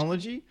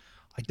 Nanotechnology.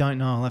 I don't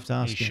know. I'll have to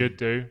ask You him. should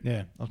do.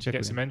 Yeah, I'll check Get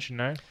with some him. mention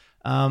now.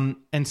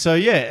 And so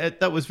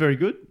that was very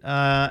good.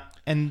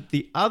 And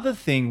the other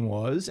thing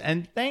was,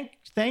 and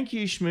thank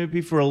you,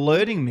 Schmoopy, for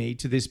alerting me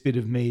to this bit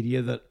of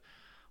media that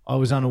I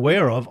was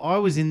unaware of. I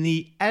was in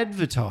the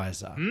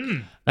Advertiser.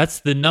 That's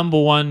the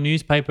 #1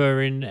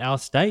 newspaper in our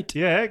state.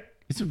 Yeah,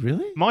 Is it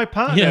really? my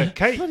partner, Yeah.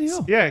 Kate. Bloody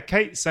hell. Yeah,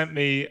 Kate sent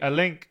me a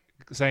link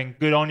saying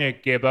 "Good on you,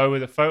 Gibbo"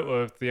 with a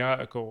photo of the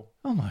article.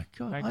 Oh my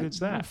god! How good's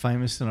that? More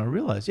famous than I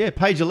realised. Yeah,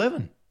 page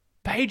 11.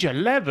 Page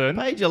 11.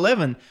 Page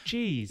 11.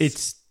 Jeez,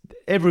 It's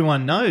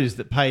everyone knows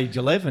that page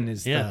 11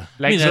 is Yeah.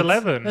 Legs that's,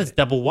 11. That's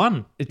double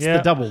one. it's Yeah.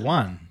 the double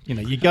one. You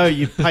know,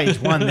 you page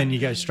 1, then you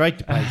go straight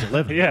to page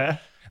 11. yeah.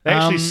 They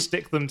actually Um,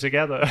 stick them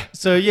together.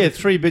 So yeah,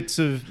 3 bits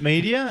of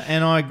media,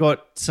 and I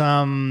got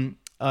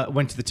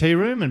went to the tea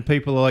room, and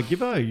people are like,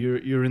 "Gibbo,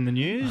 you're in the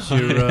news.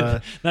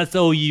 You're That's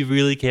all you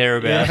really care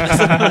about.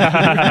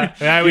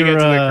 Now we get you're,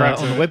 to the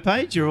crux on of the it.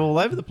 webpage. You're all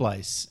over the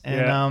place."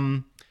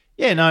 And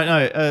Yeah.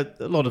 a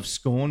lot of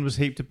scorn was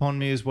heaped upon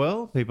me as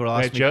well. People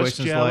asked me just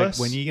questions jealous.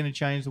 like, "When are you going to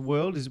change the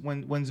world?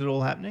 When's it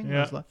all happening?" And I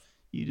Yeah. was like,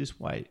 "You just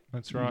wait.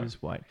 That's You right.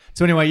 just wait."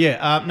 So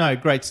anyway,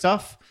 great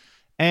stuff.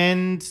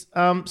 And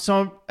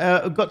so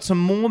I've got some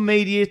more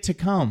media to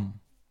come.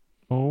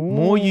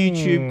 More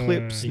YouTube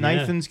clips. Yeah.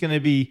 Nathan's going to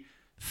be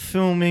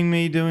filming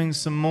me doing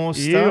some more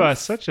stuff. You are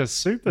such a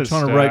superstar.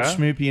 Trying to rope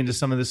Schmoopy into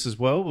some of this as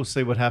well. We'll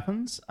see what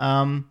happens.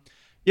 So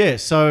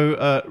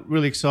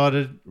really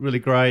excited, really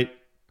great.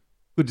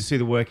 Good to see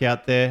the work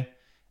out there.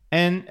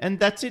 And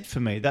that's it for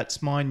me.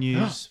 That's my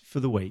news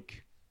for the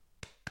week.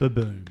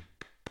 Ba-boom.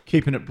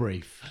 Keeping it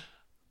brief.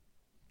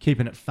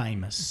 Keeping it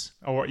famous.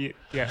 Oh,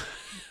 yeah.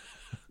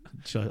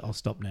 So I'll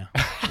stop now.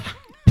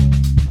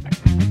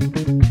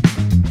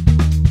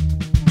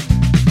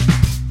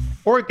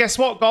 Or guess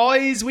what,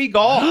 guys? We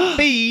got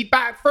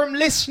feedback from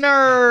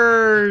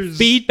listeners.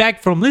 Feedback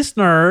from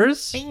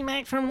listeners.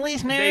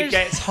 It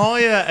gets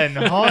higher and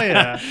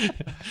higher.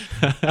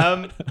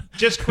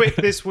 Just quick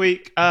this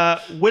week,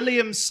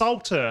 William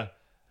Salter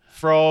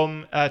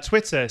from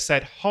Twitter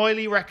said,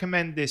 highly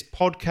recommend this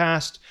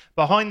podcast,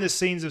 behind the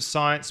scenes of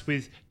science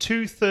with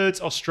 2/3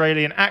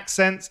 Australian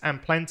accents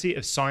and plenty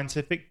of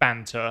scientific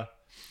banter.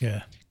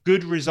 Yeah.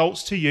 Good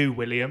results to you,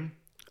 William.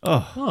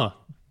 Oh, Oh,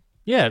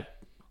 yeah.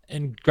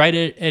 And great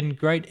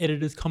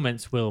editors'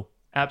 comments, Will.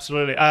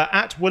 Absolutely.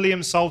 At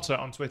William Salter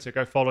on Twitter.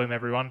 Go follow him,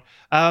 everyone.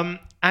 And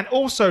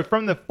also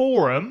from the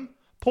forum,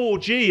 Paul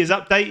G has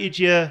updated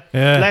your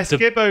Yeah. Les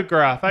Gibbo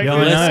graph. How yeah, good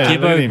I is know. that?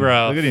 Skip Look at him.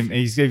 graph. Look at him.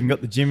 He's even got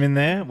the gym in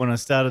there when I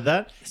started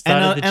that.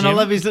 Started the And I gym.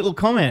 love his little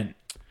comment.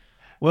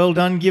 Well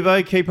done,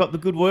 Gibbo. Keep up the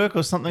good work,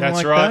 or something That's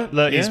like right. that.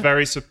 Look, he's Yeah.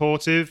 very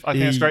supportive. I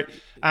think that's He- great.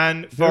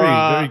 And for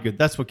very good.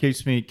 That's what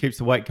keeps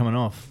the weight coming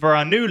off. for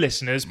our new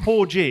listeners,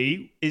 Paul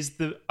G is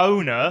the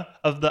owner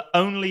of the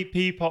only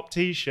P-pop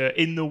t-shirt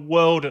in the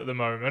world at the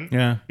moment.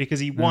 Yeah.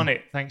 Because he won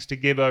it thanks to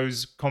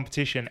Gibbo's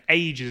competition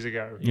ages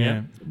ago. Yeah.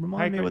 How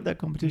Remind me great. what that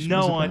competition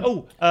No,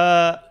 was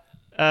about.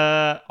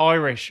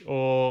 Irish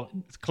or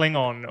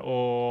Klingon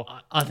or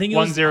I think it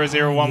was.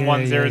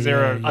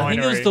 10011000. I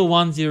think it was the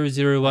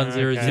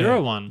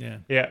 1001001. Yeah.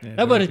 Yeah.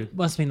 That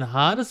must have been the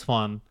hardest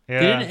one.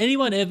 Yeah. Did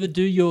anyone ever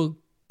do your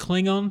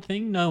Klingon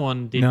thing? No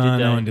one did. No, did they?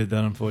 no one did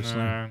that,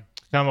 unfortunately.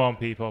 Come on,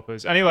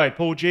 P-poppers. Anyway,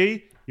 Paul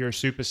G, you're a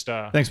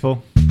superstar. Thanks,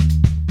 Paul.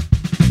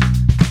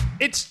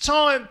 It's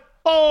time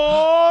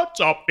for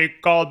Topic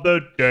of the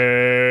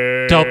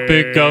Day.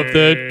 Topic of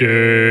the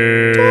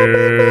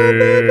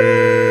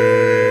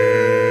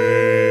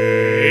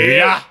day.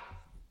 Yeah.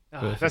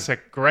 Oh, that's a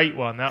great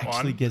one, that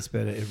Actually one. gets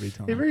better every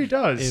time. It really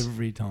does.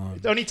 Every time.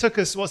 It only took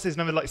us, what's his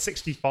number, like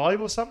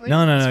 65 or something?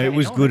 No, It's it getting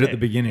was on, good isn't at the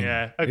it? beginning.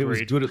 Yeah, It was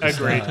agreed. good at the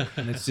Agreed. start,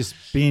 and it's just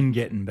been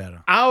getting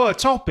better. Our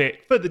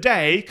topic for the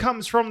day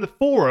comes from the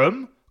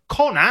forum,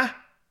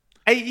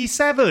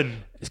 Connor87.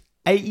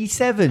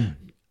 87.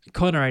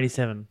 Connor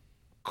 87.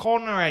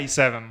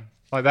 Connor87.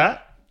 Like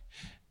that?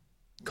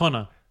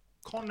 Connor.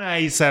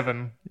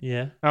 Connor87.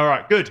 Yeah. All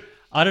right, good.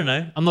 I don't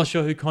know. I'm not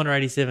sure who Connor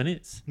 87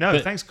 is. No,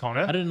 But thanks, I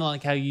Connor. don't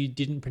like how you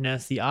didn't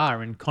pronounce the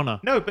R in Connor.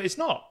 No, but it's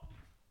not.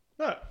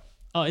 No.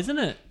 Oh, isn't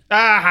it?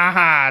 Ah, ha,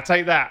 ha.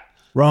 Take that.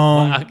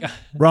 Wrong.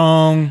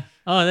 Wrong.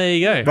 Oh, there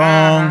you go.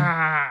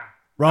 Ah,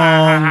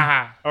 Wrong. ha,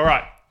 ha. Wrong. All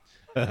right.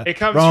 It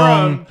comes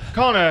Wrong. from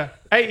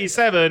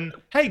Connor87.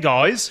 Hey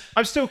guys,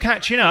 I'm still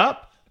catching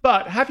up,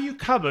 but have you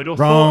covered or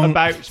Wrong. thought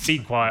about, be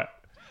quiet,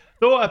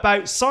 thought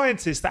about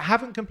scientists that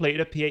haven't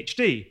completed a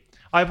PhD?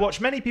 I've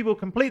watched many people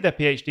complete their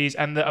PhDs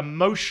and the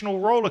emotional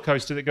roller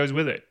coaster that goes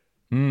with it.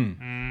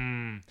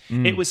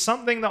 It was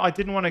something that I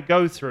didn't want to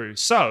go through.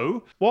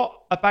 So, what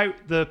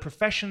about the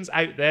professions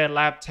out there,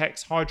 lab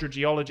techs,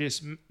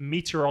 hydrogeologists,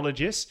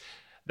 meteorologists,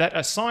 that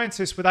are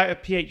scientists without a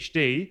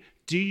PhD?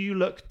 Do you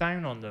look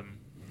down on them?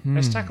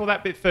 Let's tackle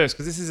that bit first,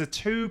 because this is a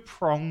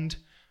two-pronged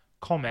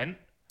comment.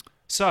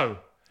 So,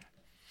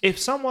 if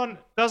someone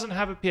doesn't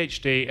have a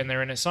PhD and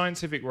they're in a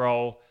scientific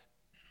role,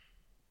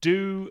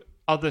 do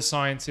other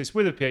scientists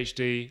with a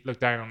PhD look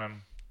down on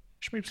them?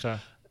 Schmoopster.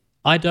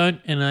 I don't,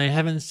 and I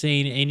haven't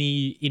seen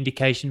any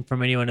indication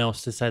from anyone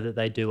else to say that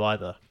they do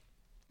either.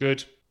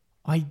 Good.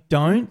 I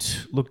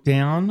don't look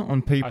down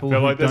on people feel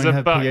who like there's don't a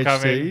have but coming.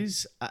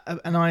 PhDs,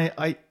 and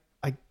I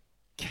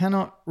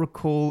cannot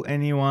recall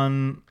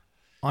anyone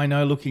I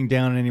know looking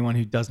down on anyone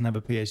who doesn't have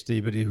a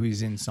PhD but who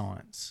is in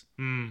science.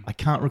 I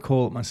can't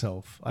recall it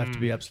myself. I have to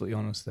be absolutely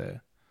honest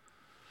there.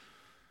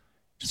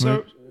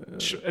 So,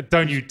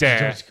 don't you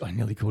dare. I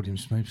nearly called him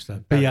Smoopster.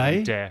 Don't BA,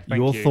 you dare. Thank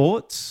your you.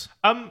 thoughts?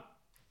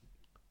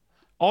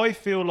 I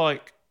feel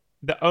like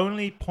the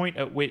only point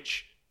at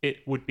which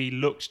it would be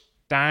looked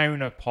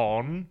down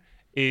upon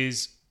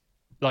is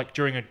like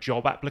during a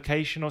job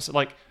application or so.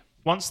 Like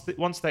once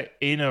they're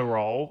in a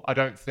role, I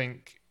don't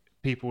think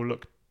people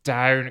look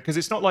down, because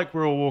it's not like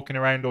we're all walking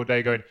around all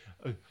day going,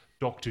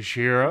 Dr.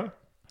 Shearer,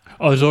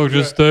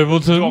 Dr.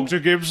 Stapleton. Dr.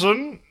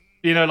 Gibson.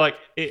 You know, like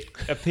it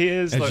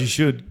appears As like you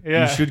should.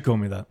 Yeah. You should call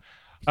me that.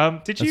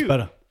 Did That's you?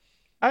 better.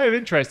 Out of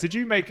interest, did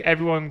you make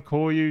everyone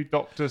call you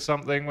Doctor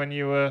something when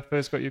you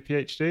first got your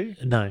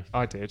PhD? No.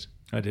 I did.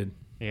 I did.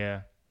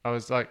 Yeah, I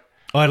was like,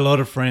 I had a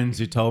lot of friends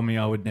who told me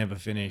I would never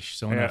finish.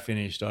 So when Yeah. I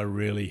finished, I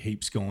really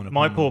heaped scorn upon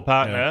my them. poor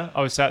partner. Yeah.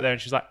 I was sat there and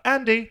she's like,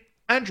 Andrew,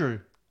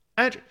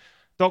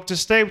 Dr.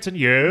 Stapleton,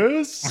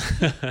 yes.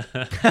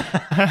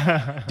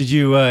 Did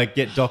you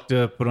get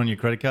doctor put on your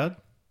credit card?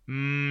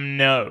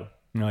 No.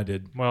 No, I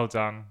did. Well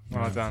done.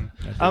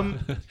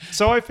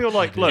 So I feel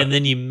like, look, And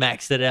then you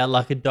maxed it out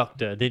like a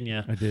doctor, didn't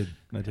you? I did.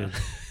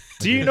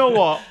 do you know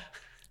what?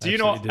 Do you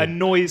know what Absolutely did.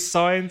 annoys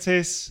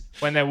scientists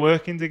when they're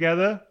working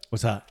together?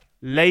 What's that?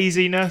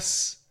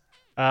 Laziness,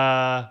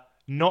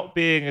 not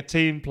being a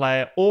team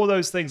player. All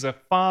those things are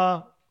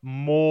far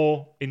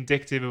more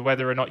indicative of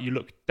whether or not you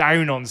look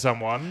down on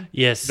someone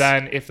Yes.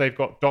 than if they've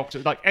got doctor.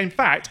 Like, in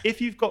fact, if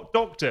you've got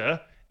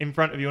doctor in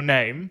front of your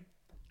name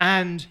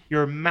and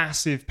you're a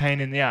massive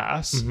pain in the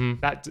ass,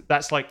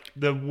 that's like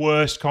the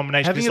worst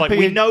combination. Having It's a like, we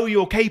PhD know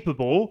you're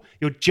capable,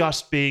 you're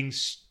just being...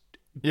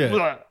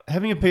 Yeah.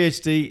 Having a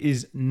PhD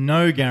is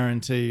no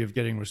guarantee of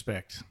getting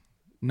respect.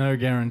 No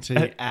guarantee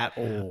at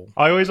all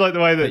I always like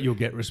the way that that you'll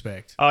get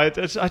respect. I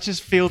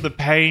just feel the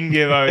pain,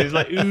 Gibbo. It's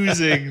like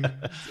oozing out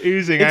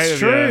It's of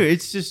true. you.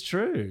 It's just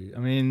true. I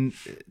mean,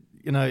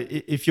 you know,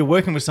 if you're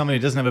working with somebody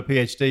who doesn't have a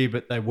PhD,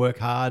 but they work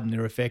hard and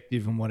they're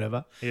effective and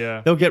whatever,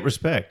 Yeah. they'll get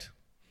respect.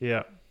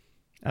 Yeah.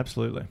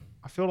 Absolutely.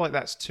 I feel like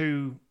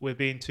we're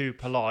being too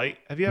polite.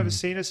 Have you ever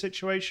seen a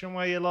situation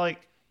where you're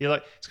like,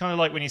 it's kind of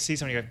like when you see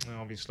somebody, you go, oh,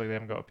 obviously they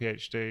haven't got a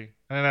PhD.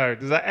 I don't know.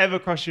 Does that ever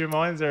cross your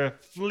mind? Is there a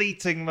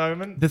fleeting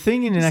moment? The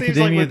thing in It seems like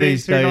academia we're being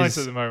these too nice days,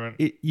 at the moment.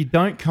 you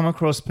don't come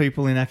across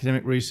people in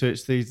academic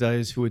research these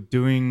days who are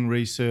doing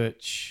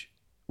research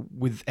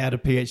without a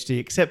PhD,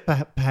 except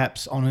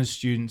perhaps honours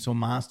students or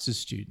master's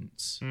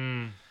students.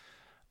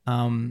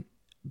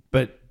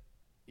 But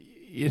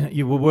you know,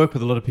 you will work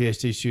with a lot of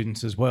PhD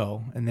students as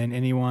well, and then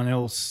anyone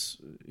else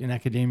in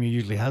academia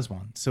usually has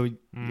one. So you're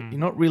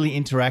not really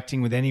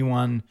interacting with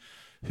anyone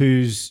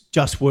who's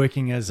just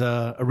working as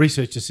a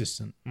research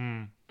assistant.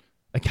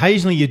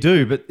 Occasionally you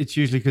do, but it's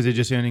usually because they're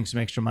just earning some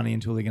extra money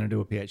until they're going to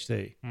do a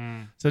PhD.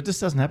 So it just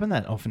doesn't happen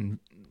that often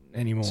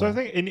anymore. So I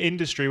think in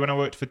industry, when I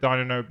worked for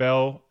Dyno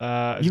Nobel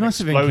as you an must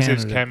have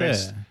explosives encountered it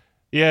chemist, there.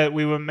 yeah,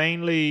 we were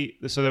mainly,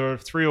 so there were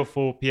 3 or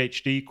 4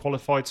 PhD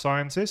qualified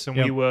scientists, and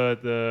Yep. we were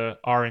the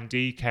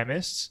R&D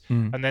chemists,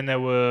 and then there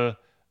were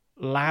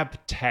lab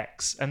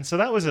techs, and so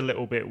that was a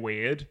little bit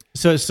weird.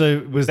 So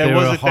was there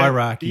a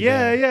hierarchy?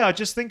 Yeah, there? yeah.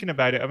 Just thinking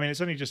about it, I mean, it's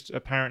only just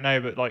apparent now,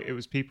 but like it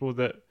was people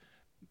that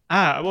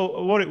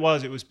well, what it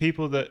was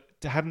people that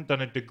hadn't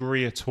done a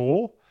degree at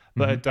all,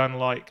 but had done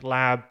like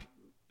lab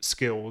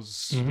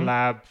skills,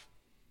 lab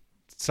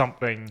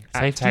something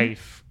at Safety?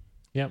 TAFE.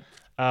 Yep.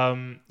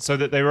 So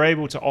that they were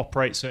able to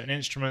operate certain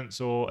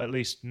instruments or at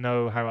least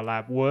know how a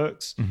lab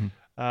works.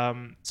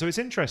 So it's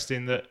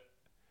interesting that,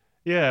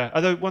 yeah,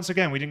 although once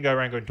again, we didn't go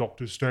around going,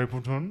 Dr.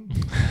 Stapleton,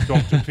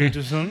 Dr.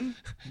 Peterson.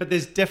 But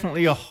there's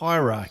definitely a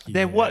hierarchy.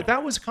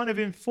 That was kind of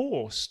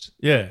enforced.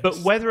 Yeah. But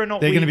whether or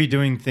not they're going to be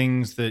doing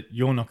things that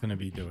you're not going to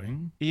be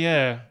doing,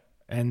 Yeah.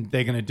 and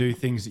they're going to do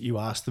things that you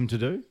ask them to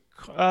do.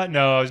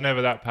 No, I was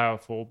never that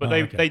powerful. But Oh,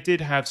 okay. they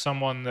did have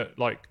someone that,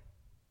 like,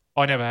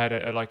 I never had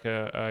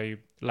a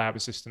lab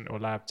assistant or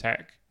lab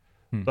tech.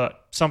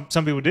 But some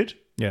people did.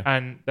 Yeah.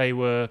 And they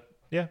were,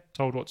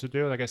 told what to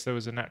do. I guess there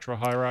was a natural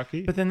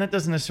hierarchy. But then that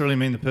doesn't necessarily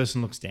mean the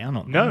person looks down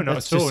on them. No, not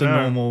That's at all, just a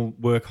no. normal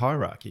work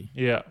hierarchy.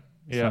 Yeah.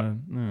 Yeah. So,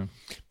 yeah.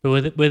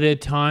 But were there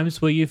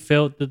times where you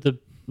felt that the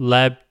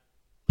lab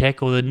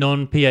tech or the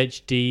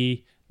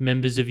non-PhD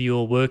members of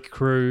your work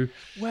crew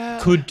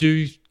could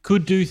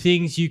do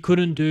things you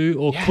couldn't do,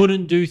 or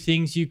couldn't do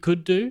things you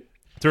could do?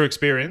 Through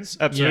experience,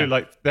 absolutely. Yeah.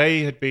 Like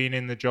they had been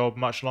in the job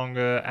much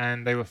longer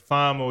and they were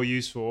far more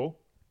useful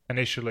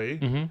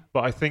initially.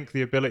 But I think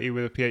the ability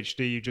with a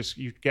PhD,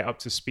 you get up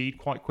to speed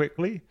quite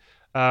quickly.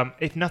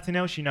 If nothing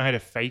else, you know how to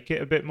fake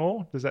it a bit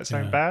more. Does that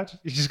sound bad?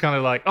 You're just kind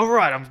of like, all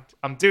right,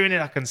 I'm doing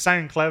it. I can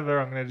sound clever.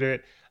 I'm going to do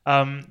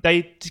it.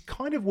 They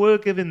kind of were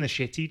given the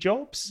shitty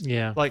jobs.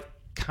 Yeah. Like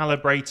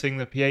calibrating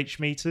the pH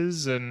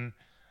meters, and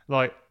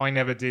like I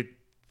never did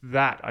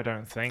that, I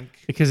don't think.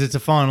 Because it's a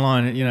fine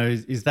line. You know,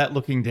 is that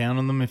looking down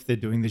on them if they're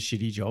doing the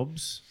shitty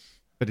jobs?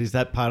 But is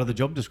that part of the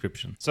job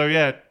description? So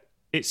yeah,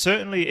 it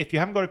certainly, if you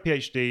haven't got a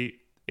PhD,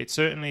 it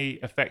certainly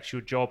affects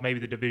your job,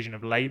 maybe the division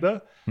of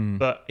labor,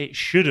 but it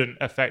shouldn't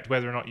affect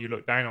whether or not you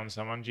look down on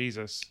someone.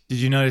 Jesus. Did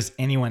you notice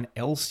anyone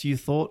else you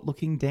thought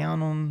looking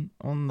down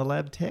on the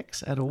lab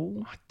techs at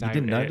all? You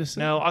didn't notice it?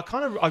 No,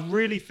 I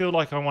really feel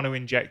like I want to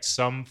inject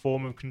some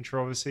form of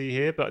controversy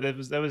here, but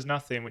there was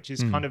nothing, which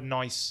is kind of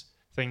nice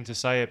thing to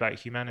say about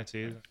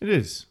humanity. Isn't it? It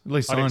is. At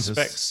least I'd scientists.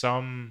 expect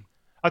some.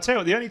 I'll tell you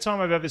what, the only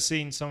time I've ever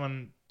seen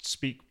someone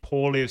speak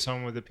poorly of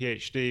someone with a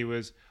PhD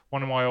was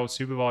one of my old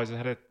supervisors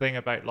had a thing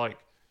about like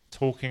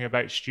talking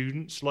about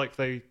students like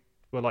they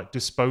were like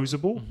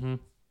disposable.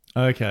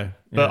 Okay.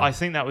 But yeah. I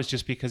think that was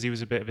just because he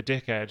was a bit of a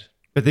dickhead.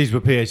 But these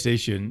were PhD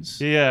students.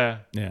 Yeah.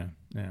 Yeah.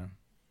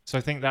 So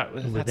I think that's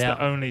Without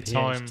the only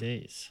time.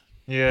 PhDs.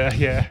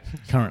 Yeah.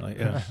 Currently,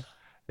 yeah.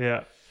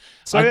 Yeah.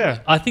 So yeah.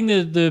 I think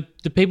the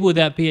people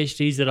without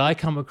PhDs that I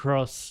come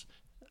across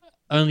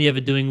only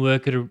ever doing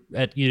work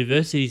at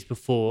universities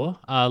before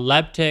are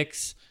lab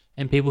techs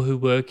and people who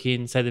work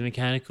in, say, the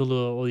mechanical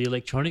or the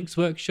electronics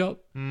workshop.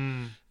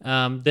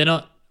 They're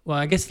not. Well,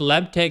 I guess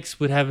lab techs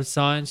would have a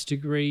science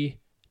degree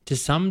to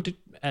some degree.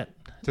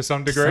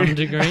 Some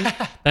degree.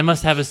 They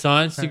must have a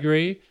science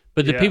degree,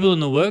 but the Yeah. people in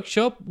the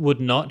workshop would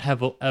not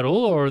have at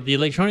all. Or the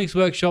electronics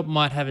workshop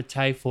might have a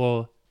TAFE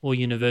or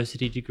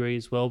university degree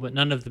as well, but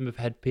none of them have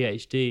had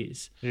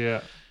PhDs.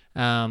 Yeah.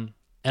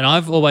 And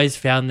I've always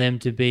found them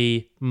to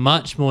be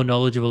much more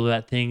knowledgeable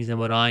about things than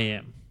what I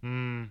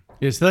am.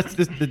 Yeah, so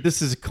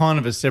this is kind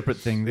of a separate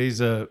thing.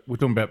 We're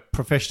talking about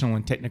professional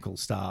and technical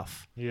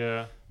staff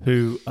Yeah.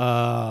 who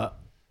are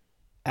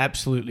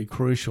absolutely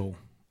crucial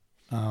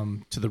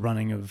to the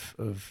running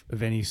of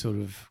any sort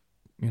of,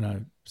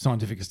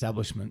 scientific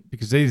establishment,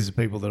 because these are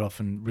people that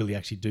often really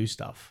actually do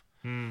stuff.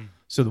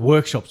 So the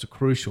workshops are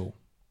crucial.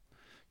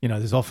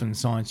 There's often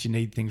science, you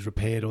need things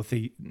repaired or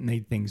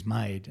need things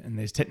made, and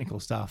there's technical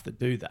staff that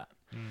do that.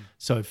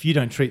 So if you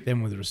don't treat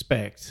them with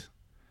respect,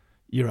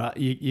 you are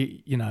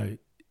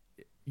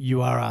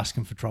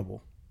asking for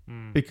trouble.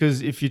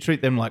 Because if you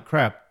treat them like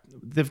crap,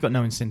 they've got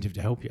no incentive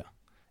to help you,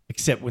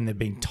 except when they're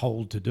being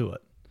told to do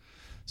it.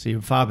 So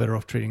you're far better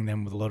off treating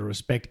them with a lot of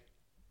respect.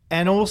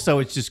 And also,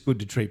 it's just good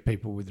to treat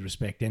people with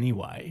respect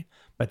anyway,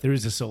 but there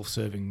is a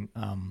self-serving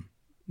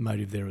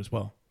motive there as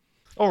well.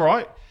 All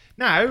right.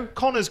 Now,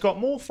 Connor's got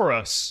more for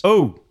us.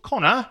 Oh,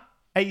 Connor,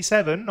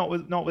 87, not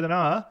with an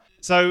R.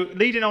 So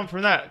leading on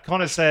from that,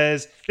 Connor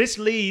says, this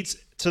leads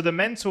to the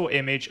mental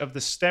image of the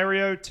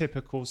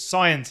stereotypical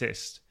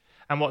scientist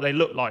and what they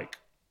look like.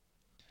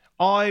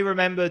 I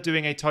remember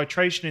doing a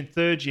titration in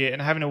third year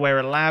and having to wear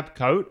a lab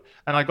coat,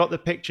 and I got the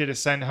picture to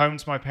send home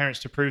to my parents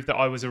to prove that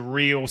I was a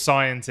real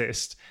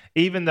scientist,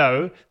 even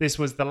though this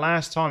was the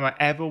last time I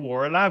ever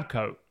wore a lab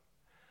coat.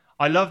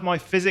 I love my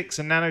physics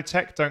and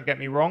nanotech, don't get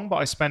me wrong, but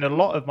I spend a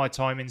lot of my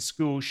time in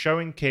school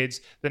showing kids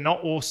that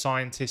not all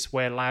scientists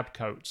wear lab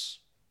coats.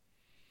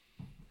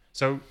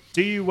 So,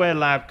 do you wear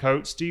lab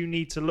coats? Do you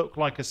need to look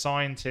like a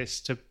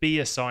scientist to be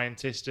a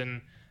scientist?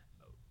 And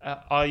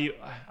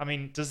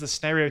does the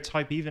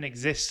stereotype even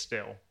exist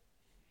still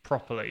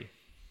properly?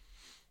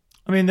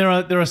 I mean, there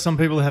are some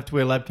people who have to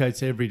wear lab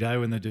coats every day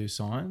when they do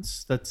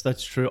science.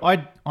 That's true.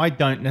 I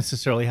don't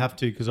necessarily have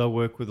to because I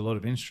work with a lot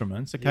of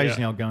instruments.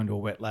 Occasionally, I'll go into a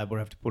wet lab or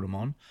have to put them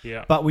on.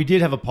 Yeah. But we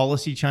did have a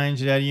policy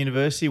change at our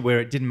university where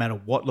it didn't matter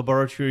what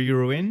laboratory you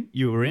were in,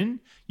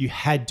 you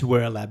had to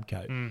wear a lab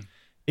coat,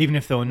 even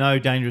if there were no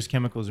dangerous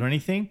chemicals or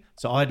anything.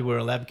 So I had to wear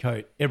a lab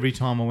coat every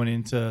time I went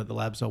into the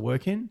labs I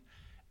work in.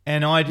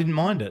 And I didn't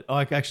mind it.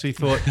 I actually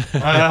thought,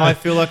 I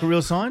feel like a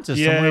real scientist.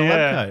 I'm wearing a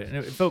lab coat. And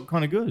it felt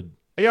kind of good.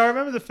 Yeah, I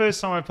remember the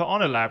first time I put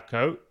on a lab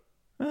coat,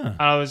 and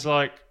I was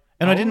like...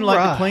 And I didn't like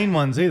the clean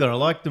ones either. I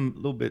liked them a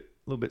little bit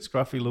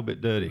scruffy, a little bit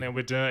dirty. A little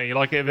bit dirty. You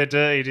like it a bit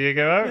dirty, do you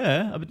go out?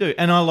 Yeah, I do.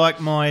 And I like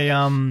my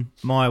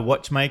my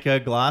watchmaker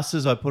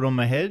glasses I put on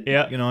my head.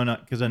 Yeah.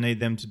 Because I need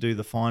them to do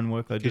the fine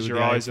work I do with Because the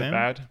your eyes AFM, are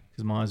bad.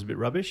 because my eyes are a bit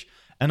rubbish.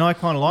 And I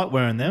kind of like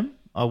wearing them.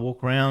 I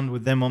walk around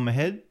with them on my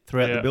head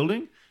throughout the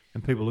building,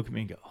 and people look at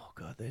me and go, "Oh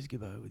God, there's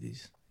Gibbo with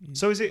his."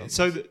 So is it?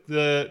 So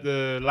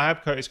the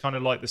lab coat is kind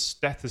of like the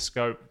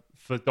stethoscope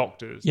for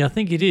doctors. Yeah, I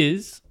think it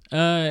is.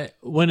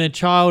 When a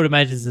child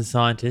imagines a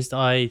scientist,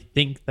 I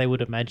think they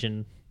would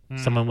imagine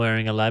someone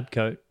wearing a lab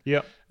coat.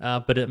 Yeah.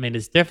 But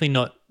it's definitely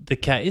not the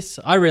case.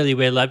 I rarely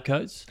wear lab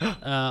coats.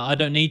 I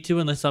don't need to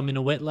unless I'm in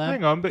a wet lab.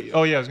 Hang on, but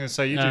I was going to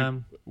say you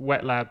do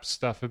wet lab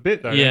stuff a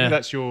bit though. Yeah.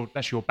 That's your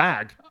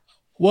bag.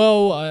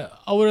 Well,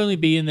 I would only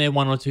be in there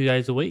 1 or 2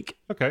 days a week.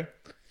 Okay.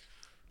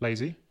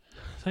 Lazy.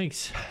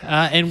 Thanks.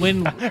 And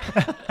when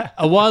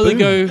a while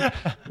ago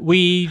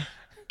we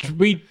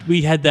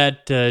had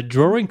that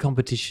drawing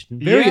competition,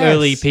 very Yes.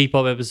 early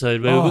P-pop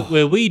episode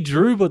where we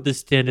drew what the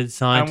standard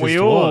scientist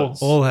And we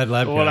was. All had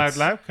lab All coats. had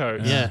lab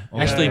coats. Yeah,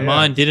 Yeah. actually, Yeah.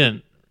 mine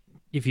didn't.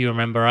 If you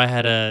remember, I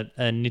had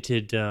a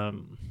knitted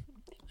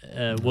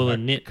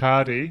woolen knit.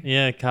 Cardi.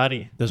 Yeah,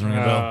 cardi. Doesn't ring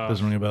a bell.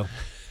 Doesn't ring a bell.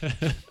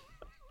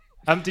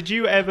 Did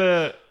you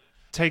ever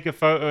take a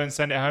photo and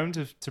send it home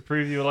to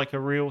prove you were like a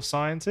real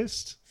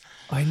scientist?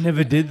 I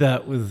never did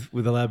that with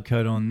a lab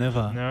coat on.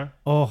 Never. No?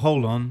 Oh,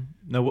 hold on.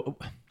 No.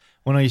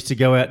 When I used to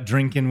go out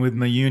drinking with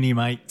my uni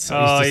mates,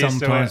 I used to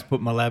sometimes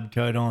put my lab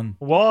coat on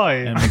Why?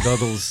 and my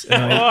goggles,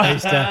 and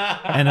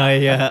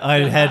I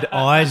had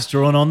eyes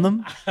drawn on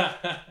them,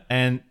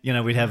 and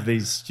we'd have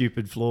these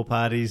stupid floor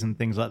parties and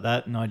things like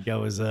that, and I'd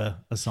go as a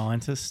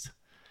scientist.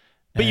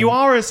 But you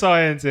are a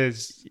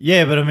scientist.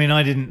 Yeah, but I mean,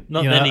 I didn't.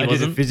 Not then he I did a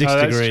wasn't. physics Oh,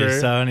 that's degree, true.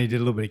 so I only did a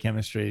little bit of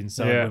chemistry, and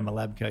so I Yeah. wear my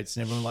lab coats,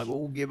 and everyone was like,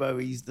 "Oh,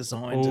 Gibbo, he's the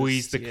scientist." Oh,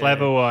 he's the Yeah.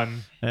 clever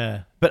one. Yeah,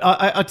 but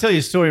I'll tell you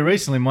a story.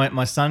 Recently,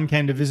 my son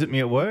came to visit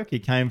me at work. He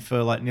came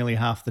for like nearly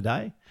half the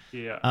day.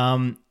 Yeah.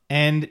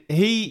 And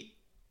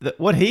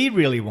what he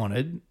really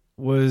wanted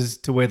was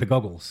to wear the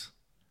goggles.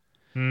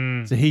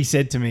 So he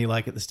said to me,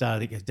 like at the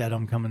start, he goes, "Dad,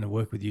 I'm coming to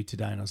work with you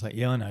today." And I was like,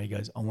 "Yeah, I know." He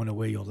goes, "I want to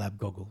wear your lab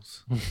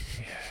goggles."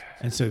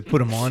 And so he put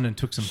them on and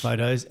took some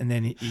photos. And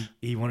then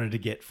he wanted to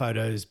get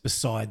photos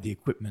beside the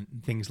equipment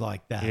and things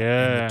like that.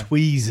 Yeah. And the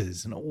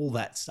tweezers and all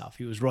that stuff.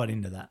 He was right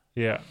into that.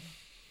 Yeah.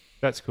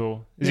 That's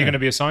cool. Is he Yeah. going to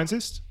be a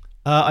scientist?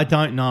 I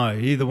don't know.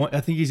 Either one.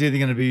 I think he's either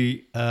going to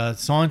be a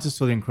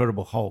scientist or the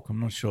Incredible Hulk. I'm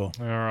not sure.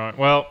 All right.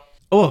 Well,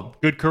 Oh,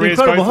 good the careers.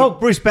 Incredible both- Hulk.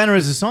 Bruce Banner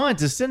is a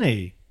scientist, isn't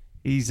he?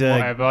 He's a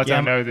Whatever. I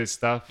don't know this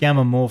stuff.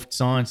 gamma morphed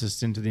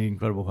scientist into the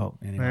Incredible Hulk.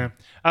 Anyway.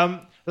 Yeah.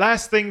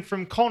 Last thing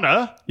from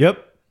Connor,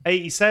 Yep.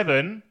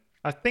 87.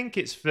 I think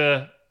it's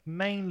for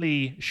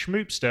mainly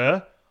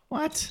Schmoopster.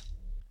 What?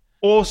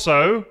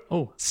 Also,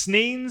 Oh.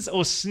 Sneens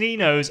or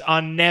Sneenos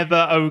are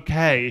never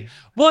okay.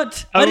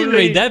 What? I didn't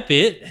Only- read that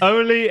bit.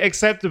 Only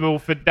acceptable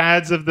for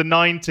dads of the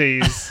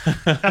 90s.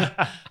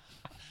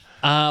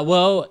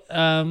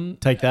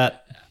 Take that.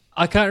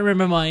 I can't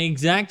remember my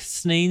exact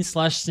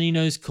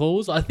Sneen/Sneenos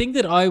calls. I think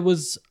that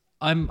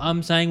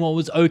I'm saying what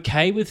was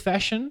okay with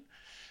fashion,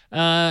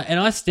 and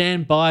I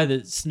stand by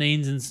that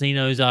Sneens and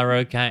Sneenos are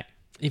okay.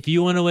 If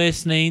you want to wear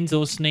Sneens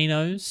or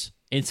Sneenos,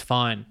 it's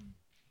fine.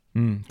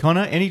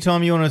 Connor,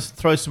 anytime you want to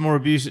throw some more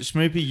abuse at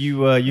Schmoopy,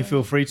 you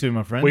feel free to,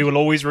 my friend. We will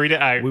always read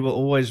it out. We will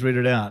always read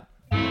it out.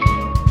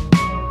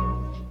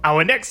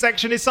 Our next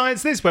section is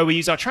Science This, where we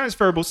use our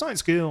transferable science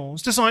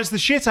skills to science the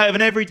shit out of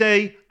an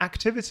everyday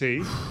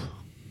activity.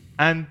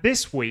 And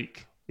this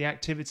week, the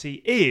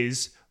activity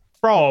is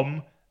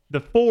from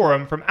the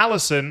forum from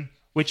Alison,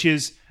 which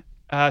is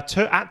at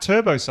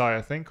TurboSci,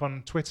 I think,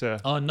 on Twitter.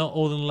 Oh, not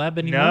all in the lab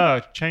anymore.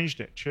 No, changed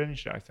it,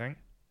 I think.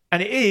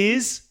 And it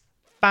is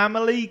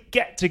family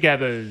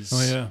get-togethers.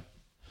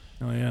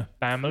 Oh yeah.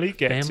 Family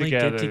Family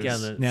get-togethers.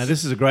 get-togethers. Now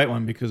this is a great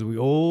one because we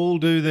all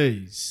do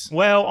these.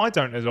 Well, I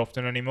don't as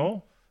often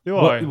anymore, do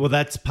I? Well,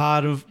 that's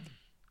part of.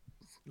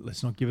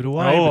 Let's not give it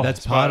away, Oh, but that's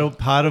it's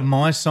part of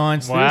my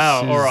science.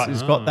 Wow, This all right.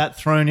 has got that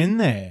thrown in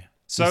there.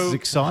 So- this is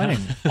exciting.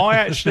 I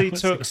actually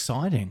It's took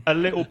exciting. a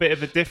little bit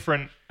of a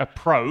different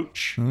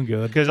approach. Oh,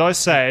 good. Because I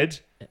said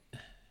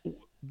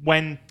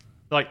when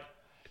like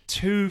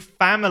two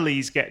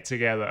families get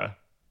together.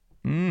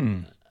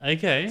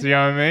 Okay. Do you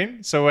know what I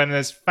mean? So when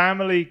there's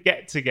family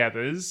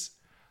get-togethers,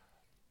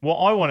 what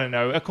I want to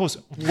know, of course,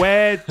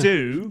 where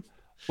do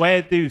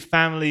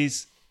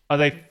families, are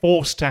they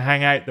forced to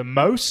hang out the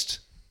most?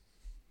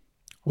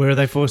 Where are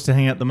they forced to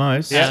hang out the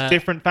most? Yeah,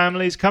 different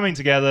families coming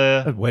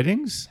together At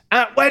weddings.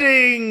 at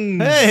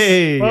weddings.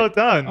 Hey! Well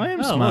done. I am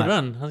Oh, well smart.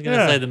 done. I was going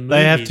to Yeah. say the movies.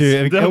 They have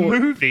to. The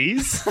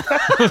movies.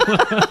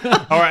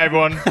 All right,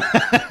 everyone.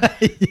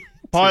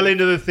 Pile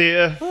into the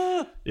theatre.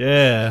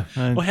 Yeah.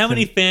 Well, how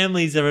many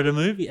families are at a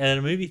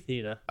movie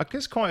theater? I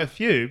guess quite a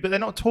few, but they're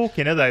not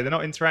talking, are they? They're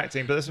not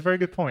interacting, but that's a very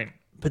good point.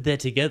 But they're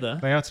together.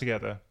 They are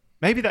together.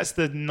 Maybe that's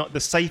not the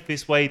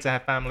safest way to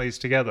have families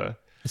together.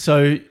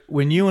 So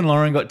when you and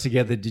Lauren got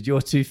together, did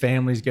your two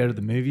families go to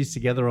the movies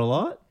together a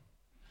lot?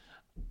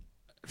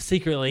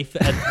 Secretly at the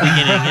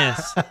beginning,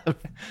 yes.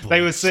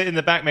 They were sitting in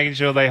the back making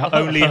sure they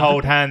only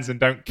hold hands and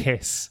don't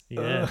kiss.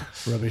 Yeah.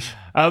 Rubbish.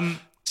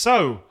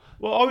 So,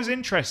 well, I was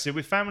interested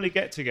with family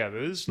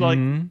get-togethers, like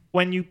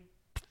when you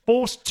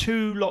force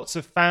two lots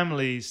of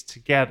families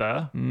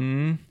together.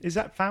 Is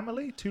that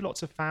family? Two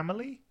lots of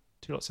family?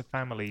 Two lots of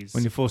families.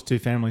 When you force two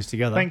families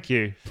together. Thank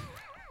you.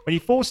 When you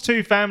force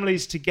two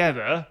families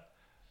together,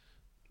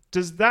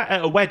 does that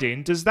at a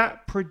wedding? Does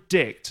that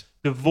predict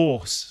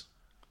divorce?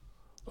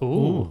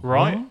 Ooh.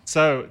 Right.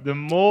 So the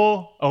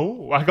more,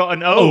 I got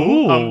an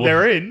O.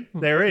 They're in.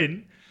 They're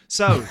in.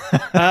 So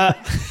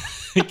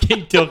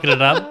Keep talking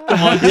it up. Come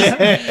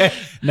on.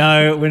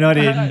 No, we're not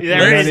in.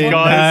 there it is,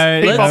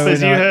 guys. No,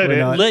 Hip-hoppers, we're you not, heard we're it.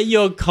 not. Let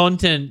your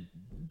content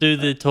do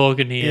the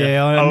talking here.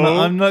 Yeah,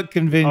 I'm not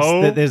convinced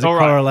Oh, that there's a all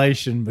right.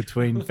 correlation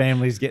between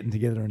families getting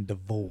together and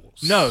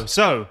divorce. no.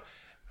 So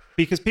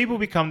because people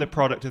become the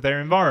product of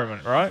their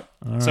environment, right?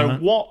 So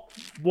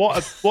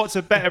what's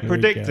a better we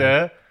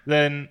predictor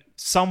than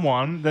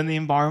the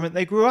environment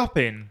they grew up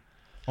in?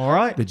 All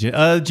right.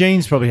 The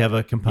genes probably have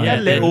a component. A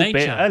Yeah, little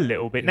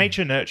nature. bit.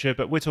 Nature, nurture,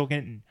 but we're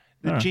talking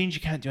the genes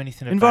you can't do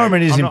anything about.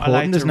 Environment is I'm not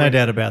allowed important. There's to no read-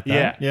 doubt about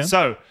that. Yeah.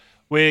 So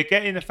we're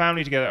getting the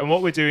family together, and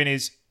what we're doing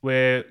is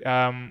we're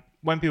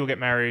when people get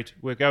married,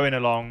 we're going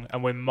along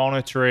and we're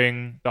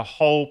monitoring the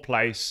whole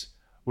place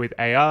with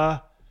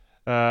AR,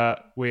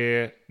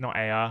 We're not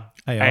AR.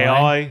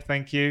 AI.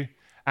 Thank you.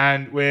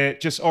 And we're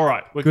just all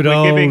right. We're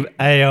old giving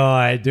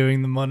AI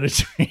doing the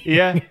monitoring.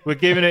 yeah, we're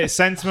giving it a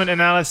sentiment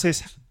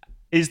analysis.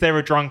 Is there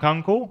a drunk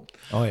uncle?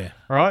 Oh yeah.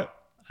 Right.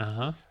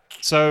 Uh-huh.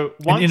 So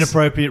An once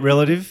inappropriate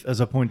relative,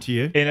 as I point to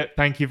you. in it,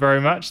 thank you very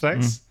much.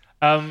 Thanks.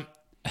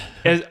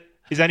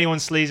 Is anyone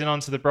sleazing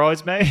onto the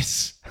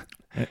bridesmaids?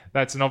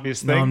 That's an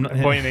obvious thing. I'm not-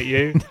 I'm pointing at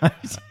you.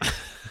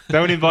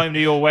 Don't invite him to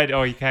your wedding.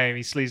 Oh, he came.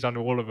 He sleazed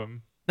onto all of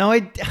them. No,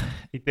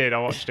 He did. I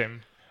watched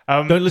him.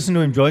 don't listen to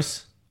him,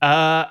 Joyce.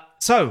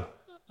 So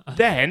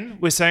then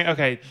we're saying,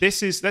 okay,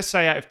 this is, let's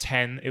say out of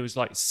 10, it was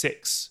like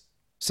 60%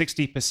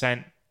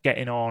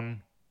 getting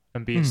on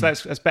and being, so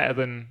that's better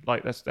than,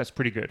 like, that's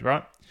pretty good,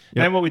 right?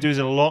 Yep. Then what we do is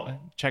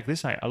check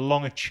this out, a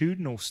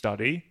longitudinal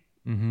study,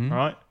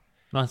 right?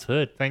 Nice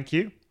word. Thank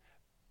you.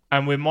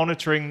 And we're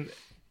monitoring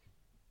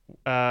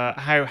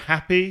how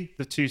happy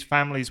the two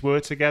families were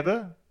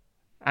together.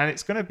 And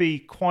it's going to be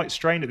quite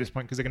strained at this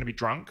point because they're going to be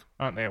drunk,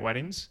 aren't they, at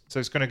weddings? So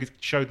it's going to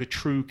show the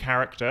true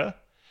character.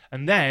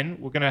 And then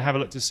we're going to have a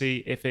look to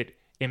see if it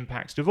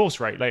impacts divorce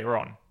rate later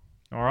on.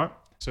 All right?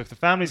 So if the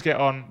families get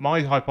on,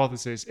 my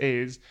hypothesis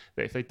is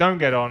that if they don't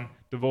get on,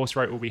 divorce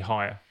rate will be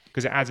higher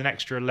because it adds an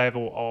extra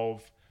level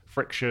of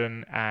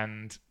friction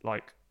and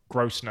like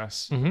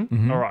grossness.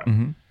 All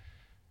right.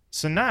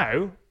 So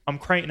now I'm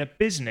creating a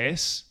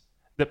business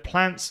that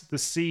plants the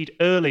seed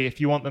early if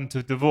you want them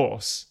to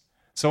divorce.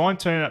 So I'm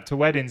turning up to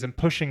weddings and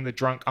pushing the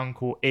drunk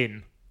uncle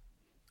in.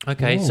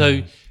 Okay, Ooh.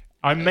 so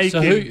I'm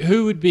making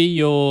who would be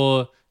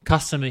your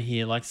customer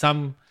here? Like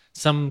some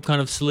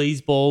kind of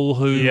sleazeball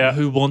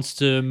who wants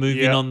to move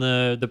in Yeah. on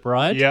the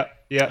bride?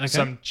 yeah,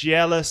 some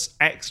jealous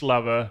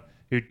ex-lover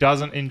who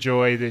doesn't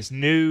enjoy this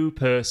new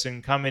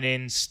person coming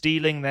in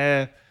stealing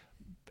their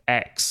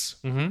ex.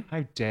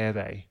 How dare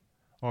they?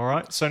 All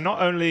right. So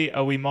not only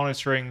are we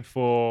monitoring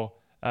for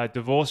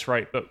divorce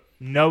rate, but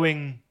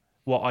knowing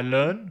what I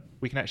learn,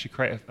 we can actually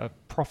create a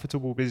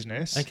profitable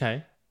business.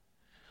 Okay.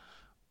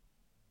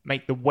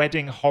 Make the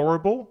wedding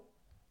horrible,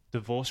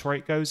 divorce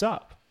rate goes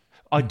up.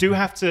 I do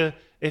have to,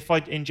 if I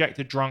inject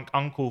a drunk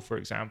uncle, for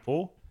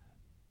example,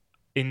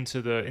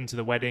 into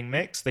the wedding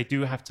mix, they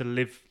have to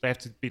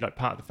be like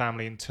part of the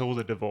family until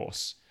the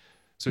divorce.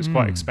 So it's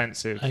quite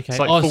expensive. Okay. It's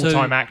like Oh, so-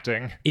 full-time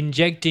acting.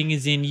 Injecting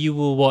is in you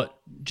will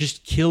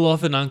just kill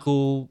off an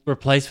uncle,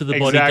 replace with a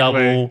body Exactly.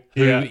 double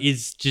who Yeah.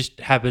 is just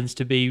happens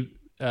to be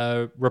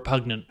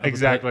repugnant. of a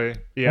Exactly.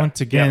 Yeah.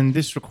 Once again,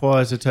 this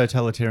requires a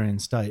totalitarian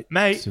state.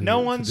 Mate, no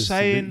for one's this to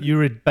saying- be-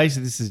 you're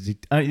basically this is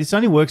this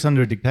only works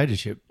under a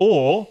dictatorship.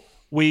 Or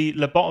we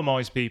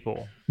lobotomize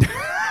people.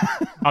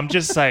 I'm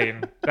just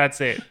saying. That's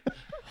it.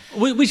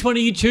 Which one are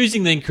you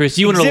choosing then, Chris?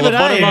 You want to Exhibit A,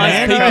 lobotomize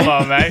man. people? Come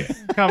on, mate.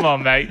 Come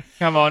on, mate.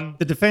 Come on.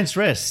 The defense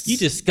rests. You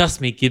disgust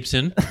me,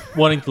 Gibson,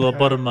 wanting to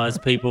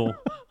lobotomize people.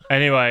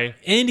 Anyway,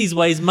 Andy's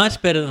way is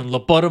much better than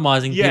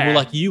lobotomizing Yeah. people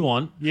like you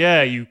want.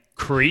 yeah, you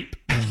creep.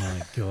 Oh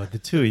my god, the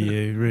two of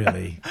you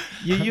really.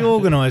 You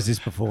organise this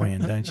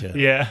beforehand, don't you?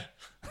 Yeah.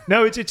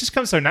 No, it just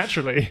comes so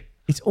naturally.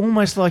 It's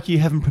almost like you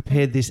haven't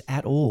prepared this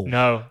at all.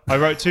 No, I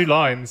wrote 2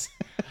 lines.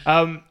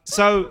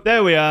 So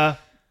there we are.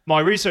 My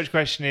research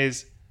question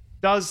is,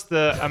 does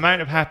the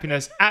amount of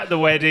happiness at the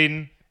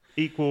wedding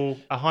equal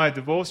a higher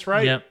divorce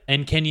rate? Yeah.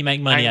 And can you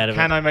make money And out of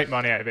can it? I make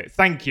money out of it?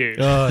 Thank you.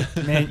 Oh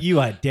man, you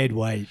are dead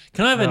weight.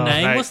 Can I have a Oh,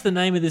 name? mate. What's the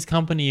name of this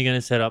company you're going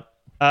to set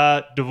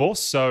up? Divorce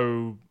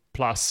so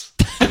plus.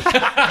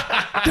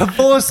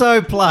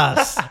 Divorceo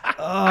Plus.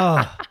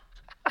 Oh.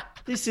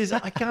 This is,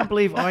 I can't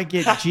believe I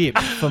get gypped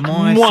for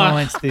my Mwah.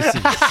 science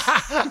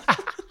thesis.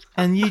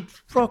 And you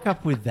rock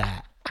up with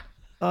that.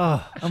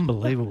 Oh,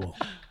 unbelievable.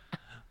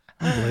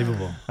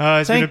 Unbelievable.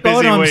 It's been a Thank God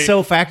busy I'm week.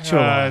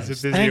 self-actualized.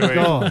 It's a busy Thank week.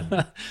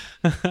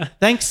 God.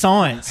 Thanks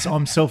science,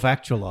 I'm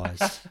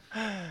self-actualized.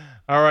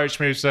 All right,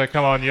 Schmoozer,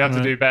 come on. You have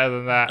to do better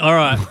than that. All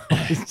right.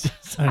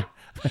 So,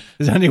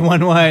 there's only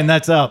one way and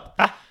that's up.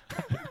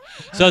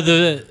 So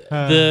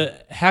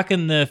the how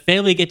can the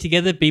family get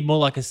together be more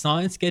like a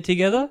science get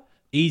together?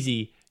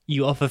 Easy.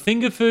 You offer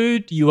finger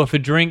food, you offer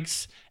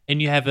drinks, and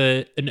you have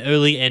an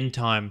early end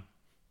time.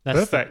 That's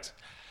Perfect.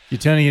 You're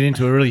turning it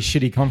into a really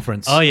shitty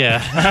conference. Oh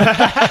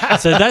yeah.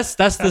 So that's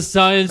the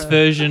science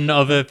version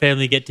of a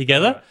family get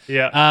together.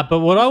 Yeah. But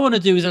what I want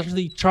to do is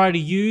actually try to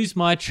use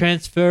my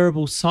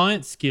transferable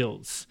science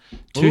skills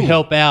to Ooh.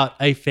 help out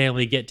a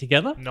family get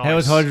together. Nice. How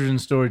is hydrogen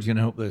storage going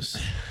to help this?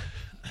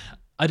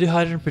 I do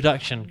hydrogen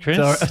production, Chris.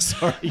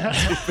 Sorry.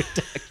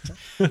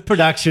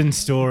 Production,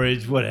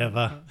 storage,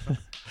 whatever.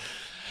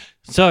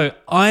 So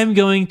I'm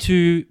going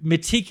to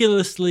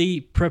meticulously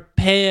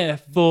prepare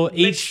for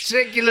each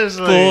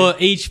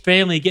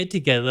family get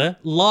together,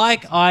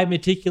 like I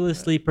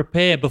meticulously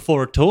prepare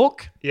before a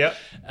talk. Yep.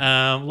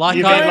 Like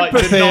You I mean like the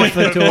Prepare night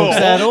for before. talks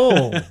at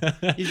all.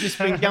 You've just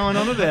been going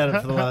on about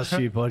it for the last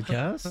few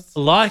podcasts.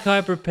 like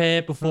I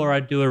prepare before I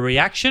do a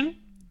reaction.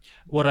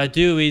 What I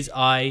do is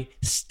I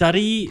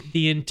study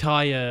the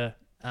entire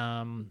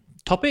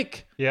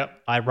topic.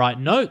 Yep. I write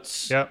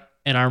notes. Yep.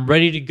 And I'm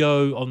ready to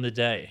go on the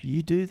day.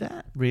 You do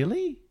that?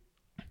 Really?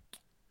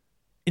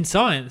 In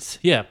science,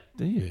 yeah.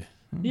 Do you?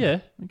 Yeah.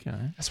 Okay.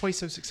 That's why he's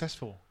so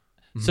successful.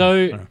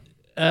 So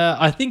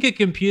I think a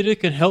computer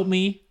can help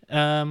me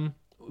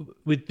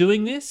with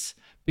doing this,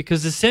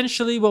 because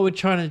essentially what we're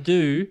trying to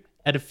do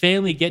at a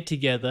family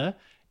get-together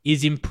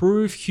is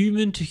improve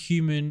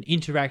human-to-human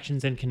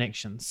interactions and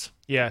connections.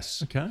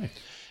 Yes. Okay.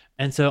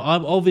 And so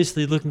I'm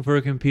obviously looking for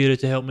a computer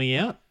to help me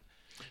out.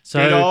 So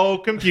Good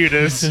old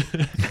computers.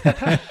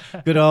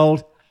 Good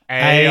old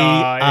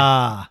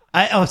AI.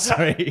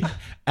 sorry.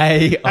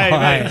 Hey,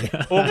 AI. mate,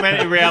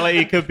 augmented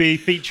reality could be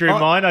featuring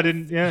mine. I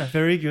didn't. Yeah.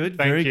 Very good.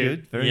 Thank Very you.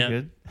 good. Very Yeah.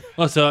 good.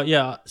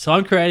 So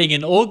I'm creating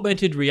an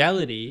augmented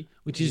reality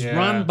which is Yeah.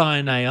 run by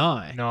an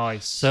AI.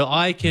 Nice. So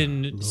I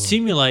can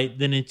simulate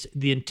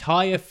the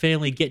entire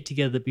family get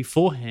together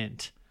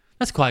beforehand.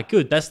 That's quite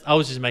good. I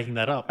was just making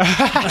that up.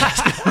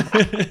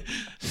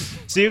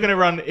 So you're going to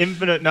run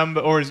infinite number,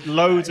 or is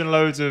loads and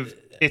loads of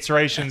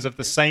iterations of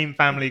the same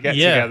family get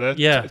together?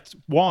 Yeah.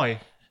 Why?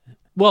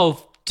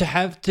 Well,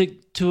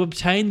 to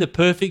obtain the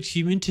perfect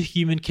human to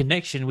human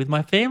connection with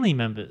my family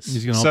members.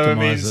 He's going to So it optimize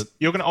means it.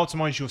 you're going to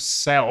optimize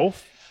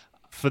yourself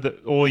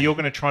or you're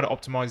going to try to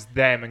optimize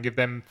them and give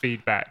them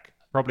feedback.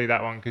 Probably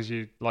that one, because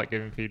you like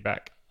giving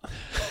feedback.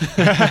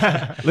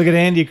 Look at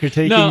Andy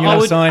critiquing No, I your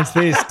would- science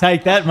this.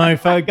 Take that,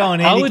 mofo. Go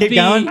on, I Andy. would Keep be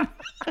going.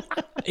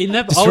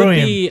 I Destroy would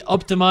be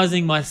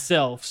optimizing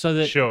myself so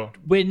that Sure.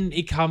 when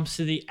it comes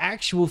to the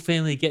actual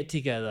family get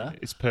together,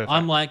 It's perfect.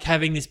 I'm like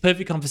having this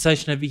perfect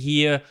conversation over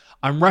here.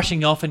 I'm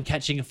rushing off and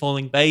catching a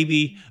falling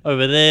baby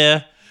over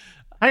there.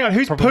 Hang on,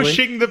 who's Probably.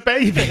 pushing the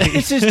baby?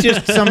 This is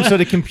just some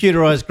sort of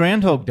computerized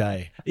Groundhog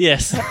Day,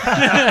 Yes.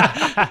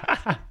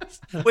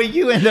 where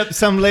you end up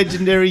some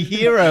legendary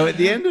hero at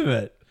the end of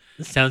it.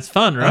 Sounds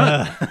fun,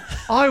 right?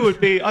 I'd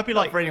be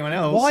like, for anyone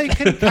else. why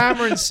can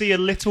Cameron see a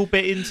little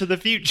bit into the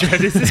future?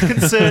 Is this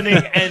concerning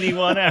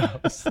anyone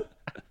else?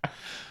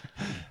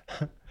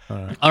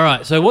 All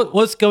right. So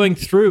what's going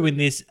through in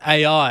this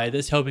AI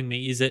that's helping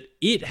me is that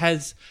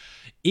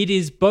it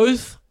is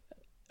both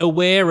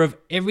aware of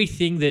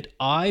everything that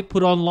I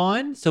put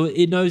online, so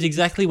it knows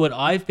exactly what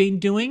I've been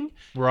doing,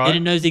 Right. and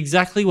it knows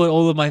exactly what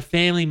all of my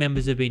family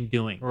members have been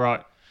doing.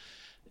 Right.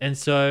 And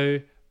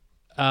so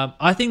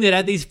I think that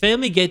at these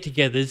family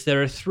get-togethers,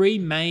 there are three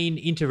main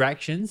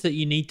interactions that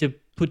you need to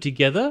put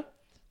together.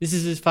 This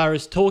is as far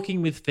as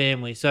talking with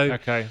family. So,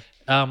 Okay.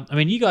 I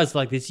mean, you guys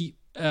like this.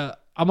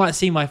 I might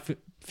see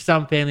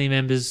some family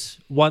members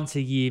once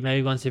a year,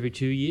 maybe once every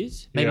 2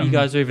 years. Maybe Yeah. you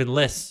guys are even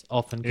less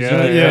often. 'Cause Yeah, you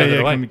live Yeah, further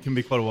yeah, away. can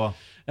be quite a while.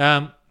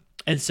 And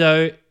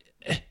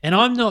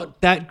I'm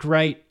not that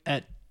great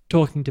at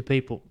talking to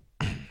people.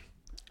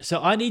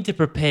 So I need to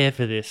prepare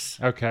for this.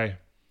 Okay.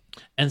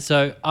 And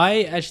so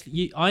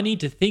I need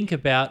to think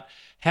about,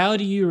 how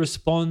do you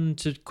respond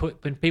to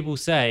when people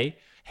say,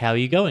 "How are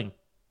you going?"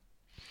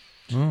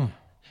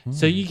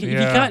 So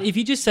if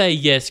you just say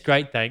yes,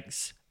 great,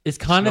 thanks, it's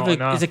kind It's of not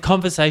enough. it's a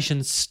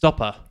conversation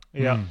stopper.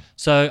 Yeah.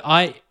 So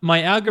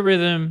my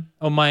algorithm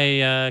or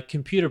my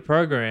computer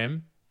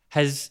program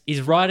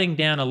is writing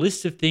down a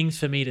list of things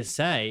for me to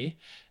say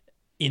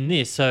in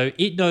this. So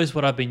it knows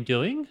what I've been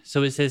doing.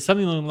 So it says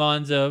something along the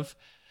lines of,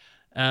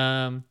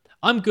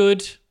 I'm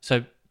good.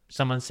 So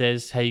someone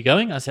says, "How you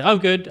going?" I say, "I'm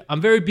good. I'm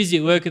very busy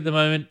at work at the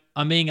moment.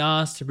 I'm being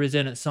asked to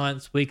present at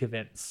Science Week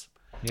events."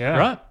 Yeah.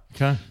 Right?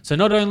 Okay. So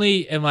not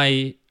only am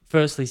I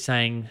firstly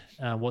saying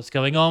what's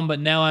going on, but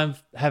now I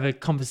have a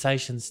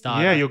conversation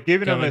starter. Yeah, you're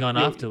giving them going on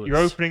you're, afterwards. You're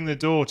opening the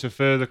door to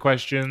further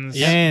questions.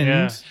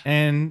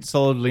 And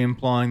solidly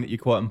implying that you're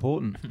quite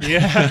important.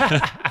 Yeah.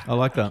 I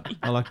like that.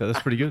 That's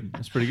pretty good.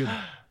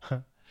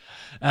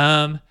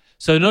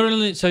 So not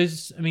only,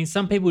 I mean,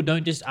 some people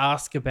don't just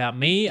ask about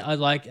me. I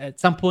like at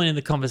some point in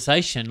the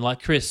conversation,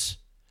 like Chris,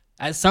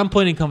 at some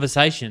point in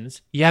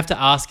conversations, you have to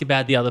ask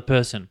about the other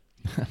person.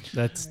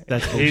 That's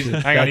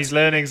bullshit. He's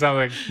learning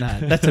something. No,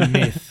 that's a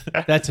myth.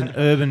 That's an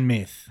urban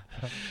myth.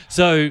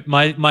 So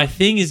my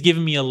thing is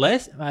giving me a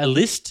list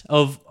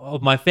of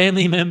my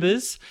family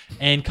members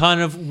and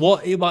kind of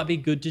what it might be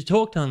good to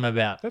talk to them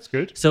about. That's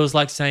good. So it's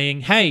like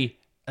saying, "Hey,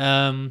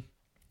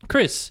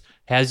 Chris,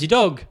 how's your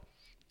dog?"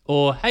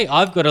 Or, "Hey,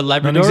 I've got a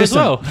Labrador as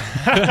well."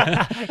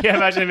 Yeah,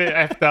 imagine if it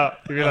effed up.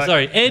 You'd be like,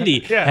 Sorry,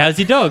 Andy, Yeah. how's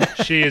your dog?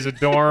 She is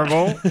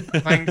adorable.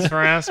 Thanks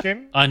for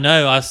asking. I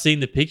know, I've seen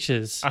the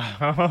pictures.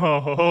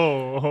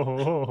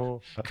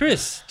 Oh.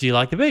 Chris, do you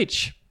like the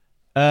beach?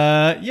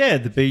 Yeah,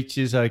 the beach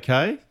is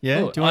okay. Yeah.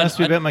 Oh, Do you want to ask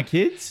me about my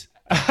kids?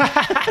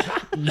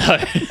 No.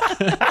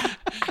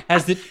 How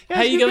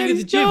are you going at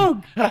the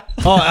gym?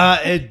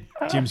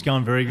 Gym's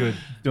going very good.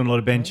 Doing a lot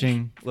of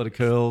benching, a lot of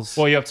curls.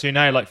 What are you up to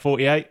now? Like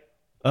 48?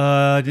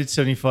 I did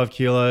 75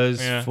 kilos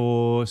Yeah.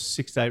 for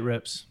 6 to 8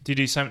 reps. Do you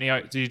do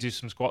 78? Do you do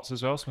some squats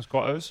as well? Some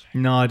squattos?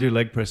 No, I do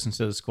leg press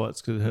instead of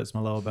squats because it hurts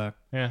my lower back.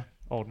 Yeah.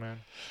 Old man.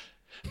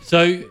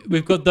 So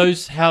we've got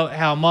those, how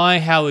am I,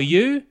 how are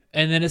you?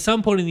 And then at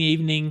some point in the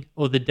evening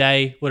or the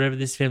day, whatever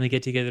this family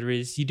get together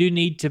is, you do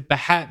need to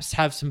perhaps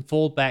have some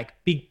fallback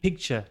big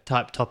picture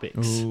type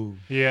topics. Ooh.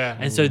 Yeah.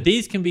 And so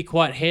these can be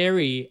quite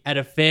hairy at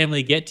a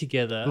family get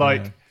together.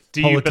 Like,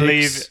 do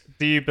Politics.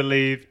 you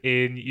believe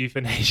in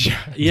euthanasia?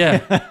 Yeah.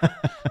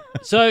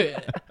 So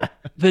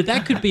But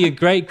that could be a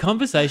great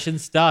conversation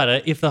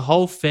starter if the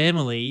whole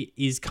family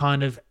is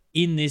kind of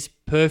in this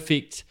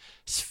perfect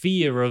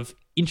sphere of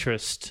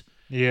interest.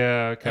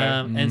 Yeah, okay.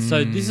 And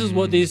so this is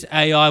what this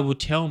AI will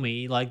tell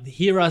me. Like,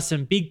 here are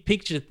some big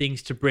picture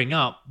things to bring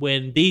up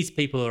when these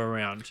people are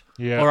around.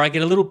 Yeah. Or I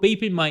get a little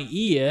beep in my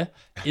ear.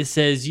 It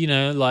says,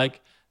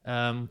 like,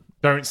 Don't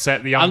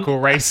set the uncle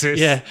racist.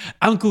 yeah,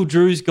 Uncle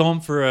Drew's gone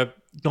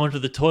to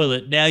the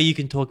toilet. Now you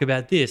can talk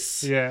about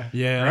this. Yeah.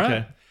 Yeah, Right?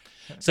 okay.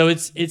 So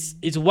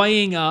it's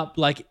weighing up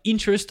like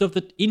interest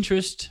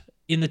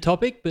in the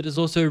topic, but it's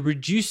also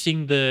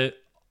reducing the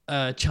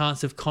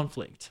chance of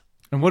conflict.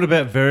 And what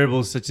about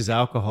variables such as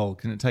alcohol?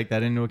 Can it take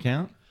that into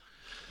account?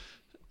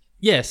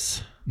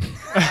 Yes.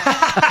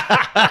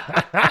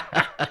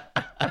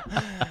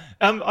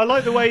 I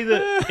like the way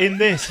that in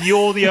this,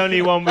 you're the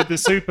only one with the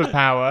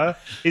superpower.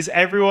 Is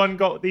everyone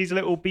got these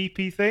little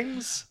beepy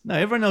things? No,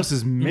 everyone else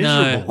is No.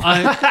 miserable.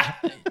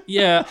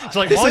 Yeah. It's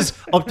like, This why- is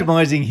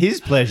optimizing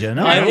his pleasure.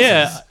 No,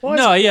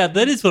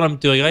 That is what I'm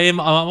doing. I'm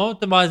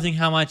optimizing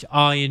how much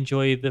I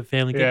enjoy the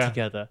family get Yeah.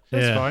 together.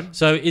 That's Yeah. fine.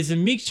 So it's a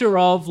mixture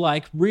of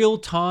like real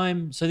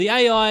time. So the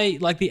AI,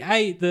 like the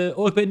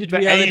augmented The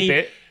reality, A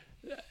bit.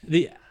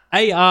 the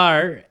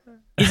AR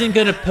isn't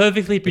going to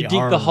perfectly predict the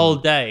AR. whole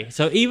day.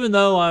 So even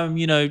though I'm,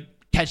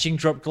 catching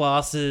drop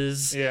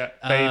glasses, Yeah,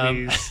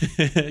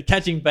 babies.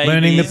 catching babies,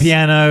 learning the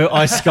piano,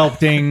 ice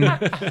sculpting,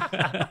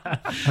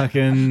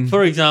 fucking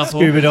for example,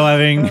 scuba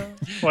diving.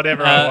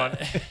 Whatever I want.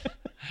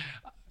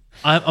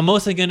 I'm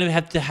also going to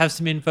have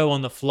some info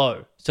on the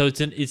flow. So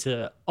it's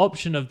a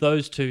option of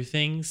those two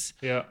things.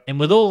 Yeah. And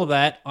with all of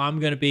that, I'm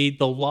going to be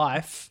the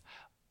life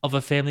of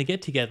a family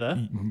get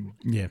together,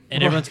 Yeah,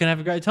 and everyone's going to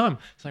have a great time.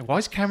 It's like, why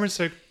is Cameron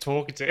so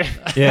talkative?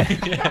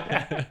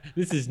 yeah,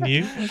 This is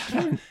new.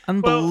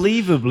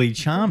 unbelievably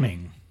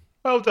charming.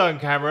 Well done,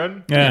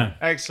 Cameron. Yeah.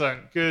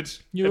 Excellent. Good.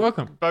 You're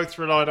welcome. Both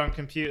relied on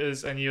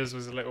computers, and yours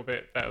was a little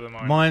bit better than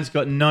mine. Mine's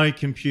got no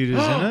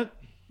computers in it.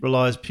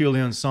 Relies purely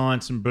on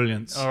science and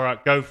brilliance. All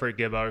right, go for it,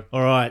 Gibbo.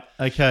 All right,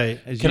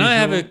 okay. As Can I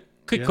have usual-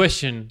 a quick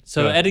question?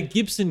 So Go. at a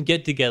Gibson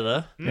get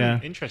together, Yeah.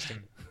 Interesting.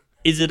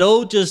 is it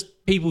all just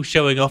people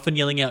showing off and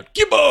yelling out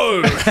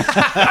 "Gibbo"?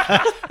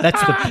 That's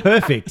the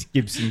perfect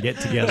Gibson get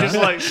together. Just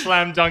like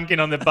slam dunking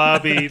on the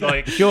Barbie,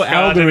 like If your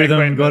garden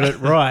algorithm got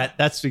equipment. it right,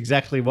 that's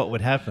exactly what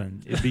would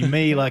happen. It'd be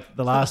me like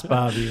the last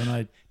Barbie when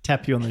I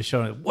tap you on the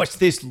shoulder. Watch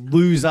this,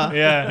 loser.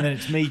 Yeah. And then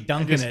it's me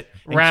dunking it.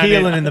 And ran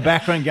Keelan it. in the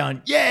background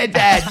going, yeah,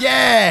 Dad,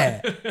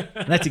 yeah.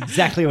 And that's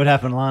exactly what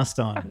happened last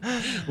time.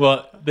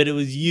 Well, but it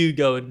was you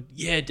going,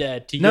 "Yeah,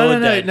 Dad," to No, your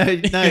no, dad.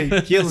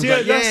 no. Keelan's See,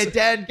 like, yeah, that's-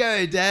 Dad,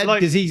 go, Dad. Like-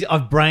 Because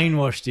I've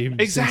brainwashed him. Since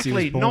he Exactly.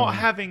 was born. Not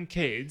having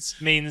kids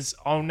means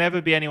I'll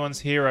never be anyone's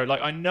hero.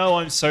 Like, I know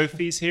I'm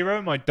Sophie's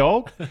hero, my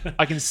dog.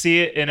 I can see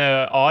it in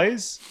her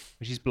eyes.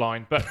 She's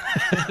blind, but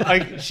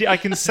I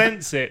can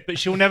sense it. But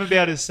she'll never be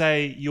able to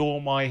say, "You're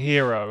my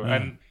hero."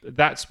 And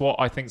that's what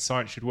I think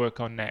science should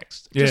work on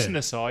next. Just Yeah. an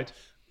aside.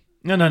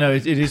 No.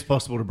 It is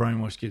possible to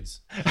brainwash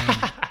kids.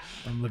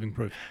 I'm living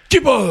proof.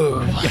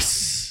 Gibbo.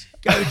 Yes.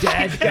 Go,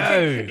 Dad,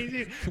 go.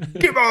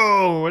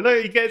 Gibbo!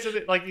 Look, he gets a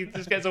bit like he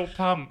just gets all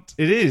pumped.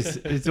 It is.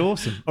 It's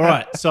awesome. All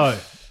right. So,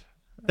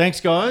 thanks,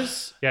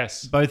 guys.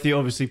 Yes. Both of you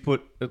obviously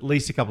put at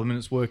least a couple of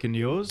minutes work into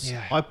yours.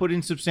 Yeah. I put in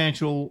a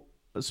substantial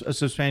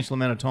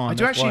amount of time. I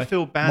do That's actually why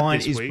feel bad Mine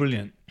this is week.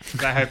 brilliant. Is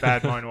that how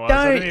bad mine was?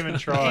 I didn't even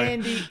try.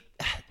 Andy,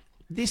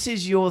 this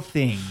is your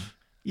thing.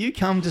 You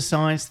come to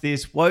Science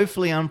This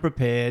woefully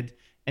unprepared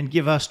and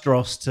give us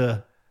dross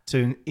to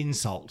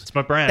insult. It's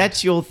my brand.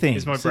 That's your thing.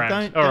 It's my So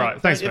brand. Don't, All right,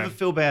 thanks, don't ever man.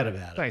 feel bad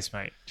about it. Thanks,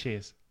 mate.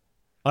 Cheers.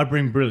 I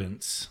bring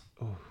brilliance,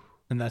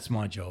 and that's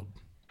my job.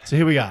 So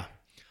here we are.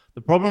 The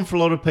problem for a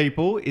lot of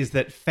people is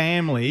that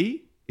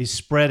family is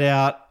spread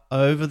out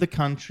over the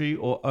country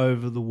or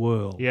over the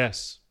world.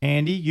 Yes.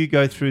 Andy, you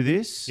go through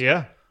this.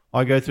 Yeah.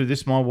 I go through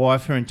this. My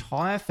wife, her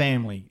entire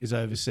family is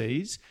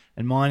overseas,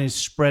 and mine is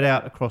spread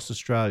out across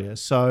Australia.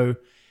 So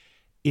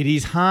it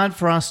is hard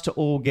for us to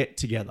all get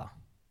together.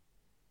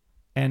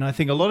 And I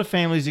think a lot of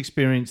families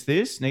experience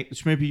this.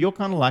 Shmoopy, you're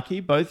kind of lucky.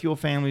 Both your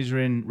families are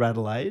in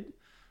Radelaide.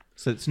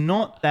 So it's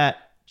not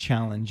that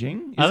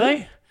challenging. Are is they?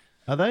 it?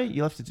 Are they?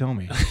 You'll have to tell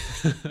me.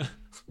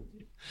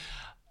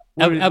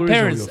 Our Where is all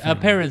parents, your our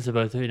family? parents are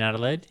both in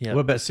Adelaide. Yeah.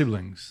 What about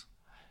siblings?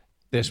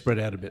 They're spread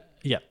out a bit.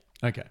 Yeah.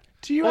 Okay.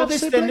 Do you Well, have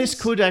this siblings?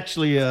 could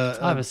actually.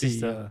 I have a be,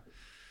 sister.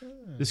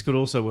 this could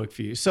also work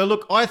for you. So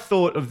look, I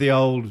thought of the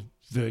old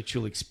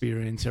virtual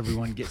experience.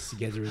 Everyone gets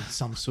together in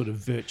some sort of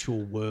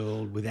virtual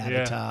world with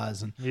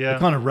avatars and Yeah. the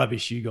kind of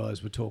rubbish you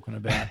guys were talking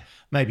about.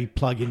 Maybe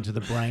plug into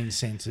the brain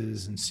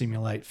centers and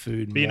simulate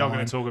food. And But you're not wine.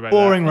 gonna talk about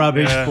boring that.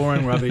 rubbish. Yeah.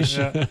 Boring rubbish.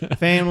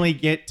 Family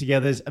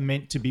get-togethers are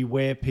meant to be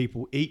where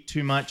people eat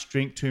too much,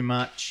 drink too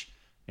much,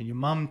 and your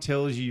mum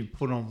tells you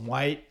put on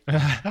weight.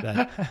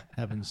 That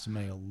happens to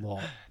me a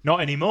lot. Not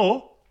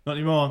anymore. Not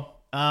anymore.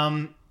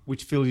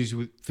 Which fills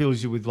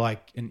you with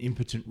like an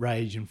impotent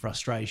rage and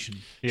frustration.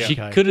 Yeah. She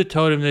could have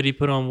told him that he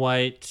put on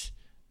weight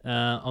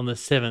on the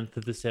 7th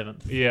of the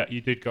 7th. Yeah,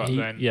 you did got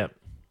then. Yeah.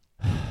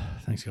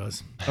 Thanks,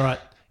 guys. All right.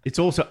 It's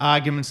also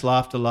arguments,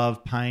 laughter,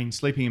 love, pain,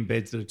 sleeping in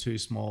beds that are too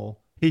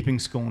small, heaping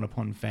scorn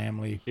upon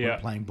family when Yeah.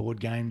 playing board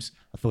games.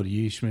 I thought of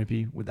you,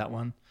 Schmoopy, with that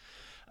one.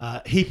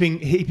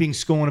 Heaping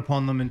scorn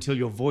upon them until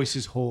your voice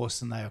is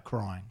hoarse and they are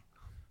crying.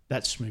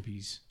 That's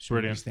Schmoopy's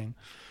Brilliant. thing.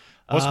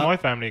 What's my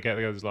family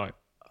get-togethers like?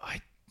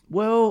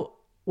 Well,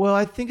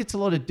 I think it's a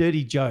lot of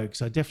dirty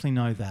jokes. I definitely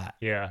know that.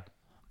 Yeah.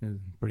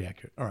 Pretty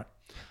accurate. All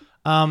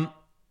right.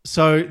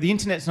 So the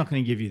internet's not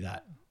going to give you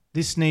that.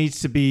 This needs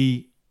to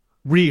be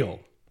real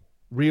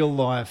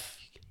life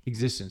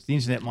existence. The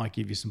internet might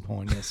give you some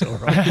porn. Yes. All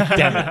right.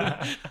 Damn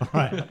it. All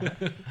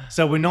right.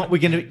 So we're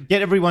going to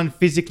get everyone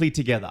physically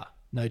together.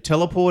 No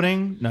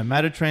teleporting, no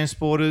matter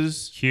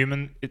transporters.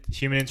 Human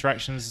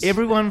interactions.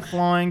 Everyone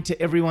flying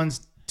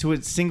to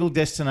its single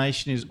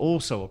destination is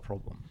also a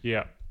problem.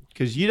 Yeah.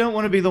 Because you don't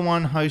want to be the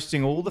one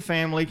hosting all the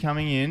family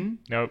coming in.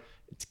 Nope.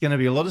 It's going to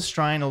be a lot of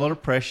strain, a lot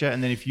of pressure.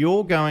 And then if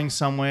you're going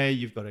somewhere,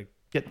 you've got to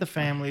get the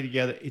family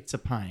together. It's a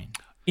pain.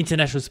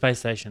 International Space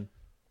Station.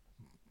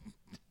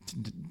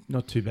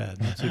 Not too bad.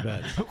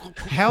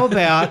 How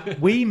about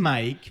we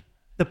make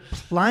the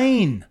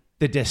plane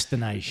the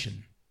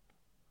destination?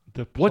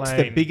 What's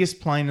the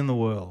biggest plane in the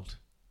world?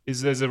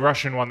 There's a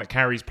Russian one that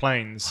carries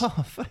planes.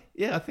 Oh,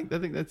 yeah, I think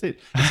that's it.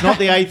 It's not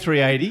the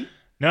A380.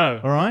 No.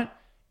 All right.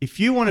 If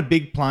you want a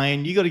big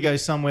plane, you got to go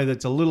somewhere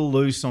that's a little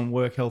loose on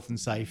work health and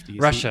safety.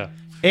 It's Russia.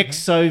 the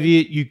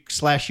ex-Soviet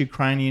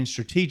 /Ukrainian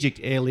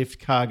strategic airlift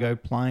cargo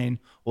plane,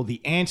 or the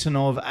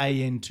Antonov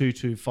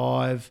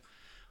AN-225,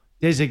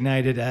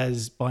 designated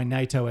as by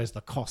NATO as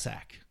the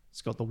Cossack.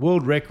 It's got the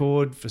world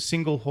record for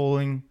single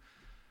hauling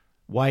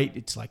weight.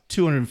 It's like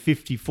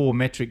 254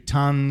 metric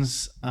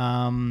tons,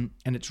 and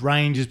its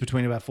range is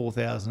between about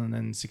 4,000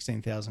 and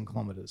 16,000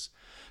 kilometers.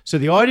 So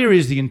the idea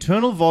is the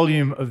internal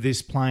volume of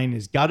this plane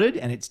is gutted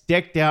and it's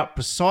decked out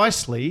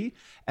precisely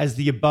as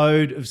the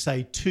abode of,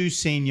 say, two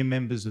senior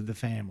members of the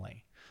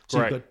family. So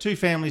Great. You've got two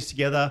families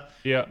together.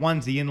 Yeah.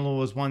 One's the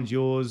in-laws, one's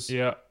yours.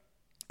 Yeah.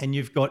 And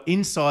you've got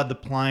inside the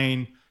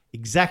plane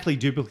exactly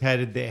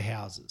duplicated their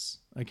houses.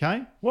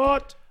 Okay?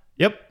 What?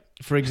 Yep.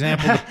 For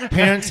example, the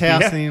parents'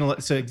 house and the in-law,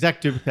 so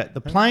exact duplicate.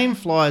 The plane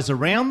flies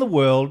around the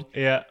world,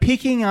 Yeah.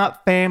 picking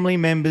up family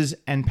members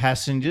and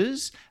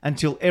passengers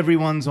until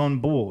everyone's on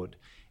board.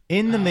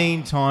 In the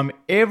meantime,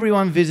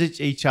 everyone visits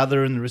each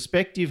other in the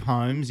respective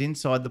homes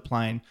inside the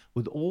plane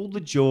with all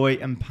the joy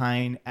and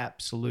pain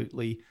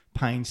absolutely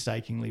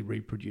painstakingly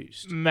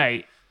reproduced.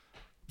 Mate.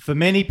 For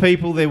many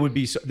people, there'd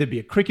be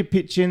a cricket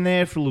pitch in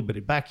there for a little bit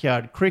of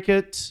backyard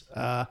cricket.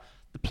 The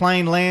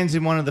plane lands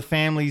in one of the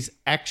family's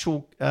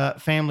actual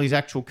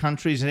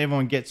countries, and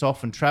everyone gets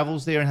off and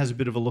travels there and has a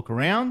bit of a look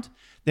around.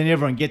 Then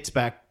everyone gets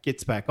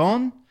back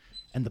on,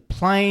 and the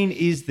plane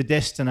is the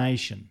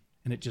destination,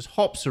 and it just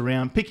hops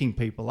around, picking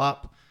people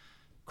up,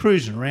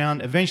 cruising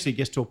around. Eventually, it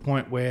gets to a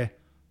point where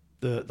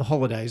the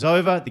holiday's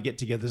over, the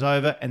get-together's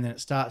over, and then it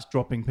starts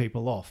dropping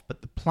people off.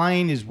 But the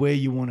plane is where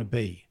you want to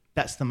be.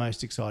 That's the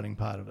most exciting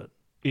part of it,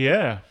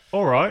 Yeah.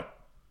 All right.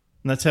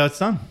 and that's how it's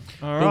done.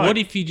 All But right. what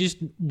if you just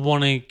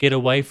want to get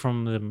away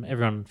from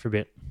everyone for a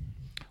bit?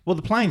 Well,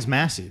 the plane's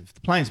massive.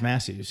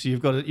 So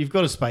you've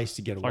got a space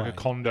to get away. Like a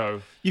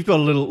condo. You've got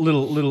a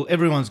little.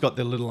 Everyone's got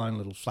their own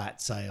little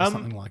flat, say, or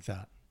something like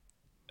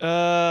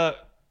that.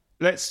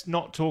 Let's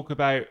not talk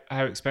about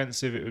how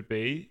expensive it would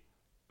be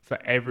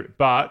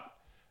but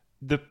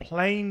the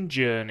plane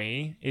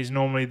journey is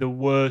normally the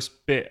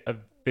worst bit of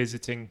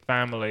visiting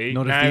family.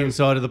 Not if the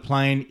inside of the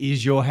plane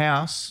is your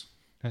house.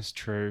 That's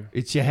true.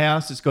 It's your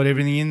house. It's got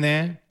everything in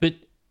there. But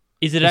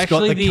is it It's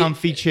actually got the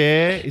comfy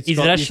chair. It's Is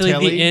got it actually your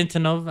telly. the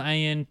Antonov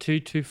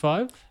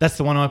AN-225? That's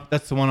the one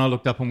I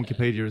looked up on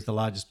Wikipedia as the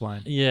largest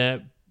plane. Yeah.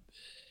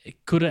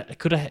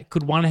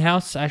 Could one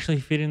house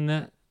actually fit in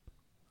that?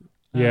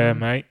 Yeah,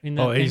 mate. In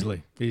that Oh,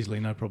 thing? easily,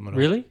 no problem at all.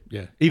 Really?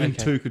 Yeah, even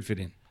Okay. two could fit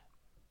in.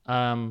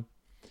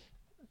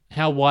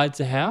 How wide's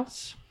a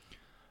house?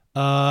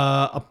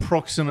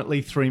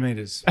 Approximately 3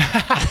 meters.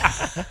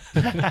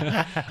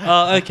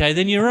 Oh, okay.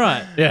 Then you're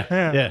right.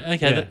 Yeah.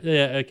 Okay.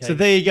 Okay. So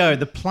there you go.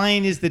 The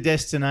plane is the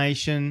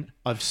destination.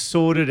 I've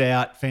sorted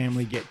out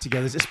family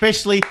get-togethers,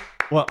 especially.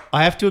 Well,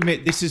 I have to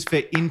admit, this is for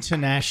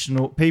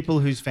international people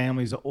whose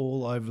families are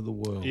all over the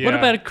world. Yeah. What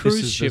about a This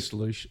cruise is ship?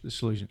 the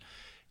solution.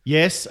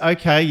 Yes,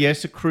 okay,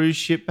 yes, a cruise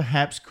ship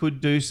perhaps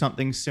could do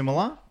something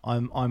similar.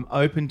 I'm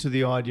open to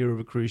the idea of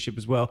a cruise ship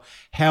as well.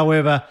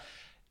 However,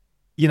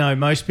 you know,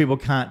 most people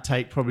can't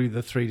take probably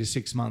the 3 to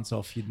 6 months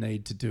off you'd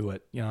need to do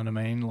it. You know what I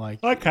mean? Like,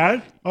 I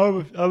can.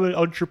 I'm an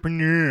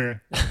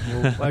entrepreneur.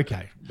 well,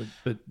 okay,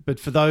 but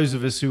for those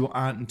of us who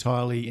aren't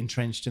entirely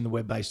entrenched in the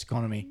web-based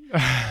economy,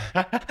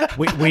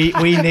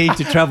 we need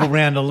to travel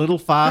around a little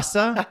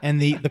faster,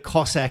 and the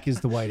Cossack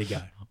is the way to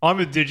go. I'm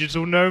a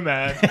digital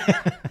nomad.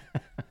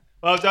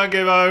 Well done,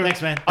 Gibbo. Thanks,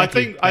 man. I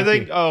Thank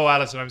think. you. Oh,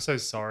 Alison, I'm so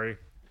sorry.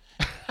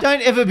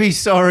 Don't ever be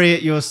sorry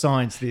at your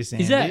science. This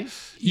Andy. Is that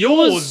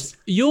yours?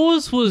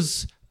 Yours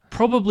was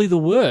probably the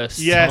worst.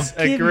 Yes,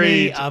 Give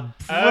agreed. me a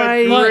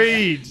break.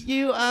 Agreed.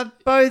 You are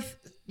both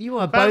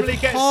Family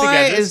gets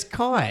high together. as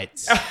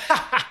kites.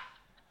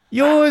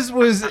 Yours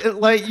was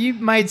like you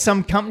made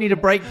some company to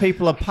break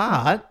people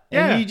apart,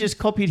 Yeah. and you just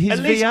copied his At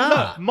least, VR.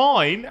 look,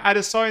 mine had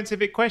a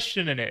scientific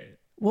question in it.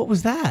 What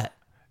was that?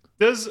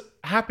 Does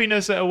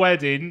happiness at a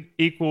wedding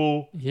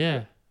equal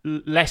Yeah.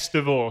 less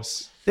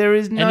divorce? There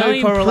is And no I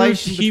improved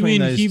correlation between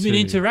those human two.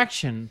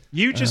 interaction.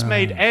 You just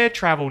made air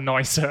travel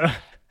nicer.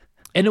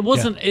 And it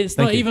wasn't, it's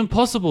thank not you. even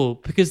possible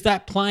because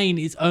that plane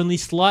is only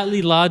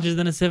slightly larger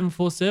than a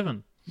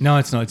 747. No,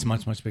 it's not. It's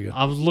much, much bigger.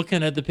 I was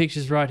looking at the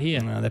pictures right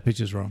here. No, that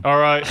picture's wrong. All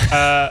right,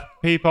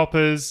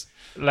 P-Poppers,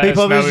 let us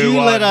know P-Poppers, who you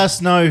won. let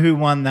us know who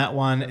won that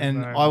one,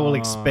 and know. I will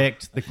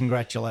expect the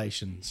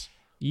congratulations.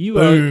 You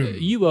Boom.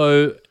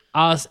 owe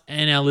us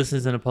and our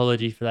listeners an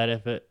apology for that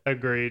effort.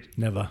 Agreed.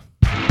 Never.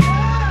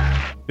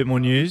 Bit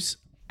more news.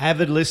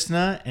 Avid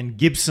listener and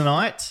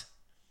Gibsonite,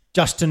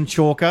 Justin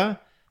Chalker,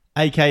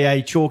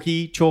 a.k.a.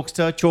 Chalky,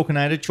 Chalkster,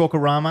 Chalkinator,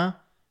 Chalkorama,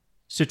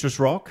 Citrus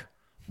Rock,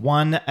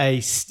 won a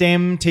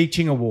STEM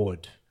Teaching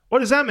Award. What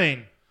does that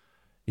mean?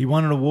 He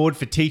won an award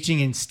for teaching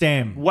in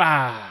STEM.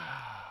 Wow.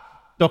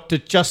 Dr.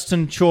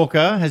 Justin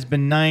Chalker has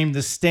been named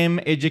the STEM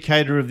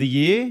Educator of the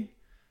Year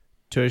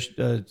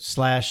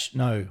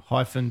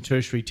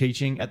 /tertiary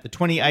teaching at the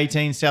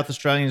 2018 South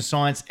Australian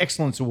Science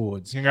Excellence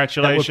Awards.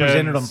 Congratulations. That were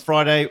presented on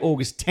Friday,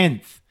 August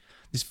 10th.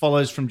 This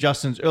follows from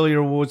Justin's earlier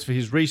awards for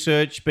his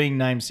research, being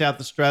named South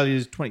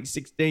Australia's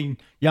 2016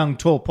 Young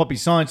Tall Poppy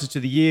Scientist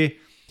of the Year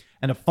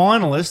and a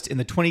finalist in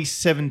the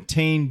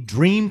 2017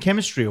 Dream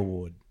Chemistry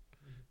Award.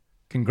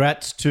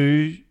 Congrats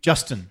to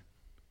Justin.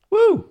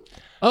 Woo!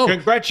 Oh,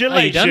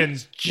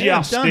 Congratulations, Yeah,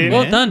 I'm Justin. done,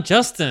 well man. done,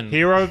 Justin.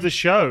 Hero of the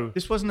show.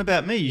 This wasn't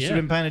about me. You should have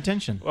been paying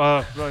attention.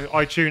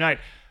 I tune out.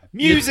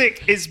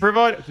 Music is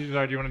provided. Do you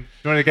want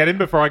to get in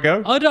before I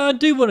go? I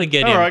do want to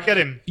get All in. right, get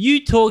him.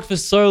 You talked for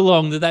so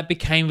long that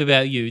became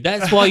about you.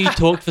 That's why you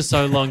talked for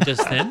so long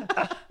just then.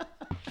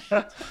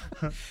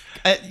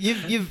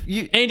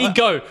 Andy,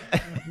 go.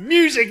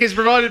 Music is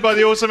provided by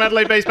the awesome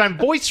Adelaide-based band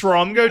Voice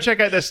Rom. Go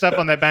check out their stuff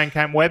on their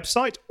Bandcamp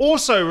website.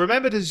 Also,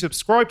 remember to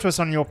subscribe to us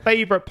on your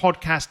favourite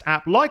podcast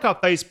app, like our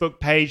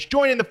Facebook page,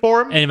 join in the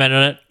forum, Any man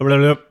on it.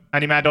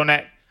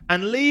 animad.net,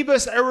 and leave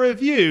us a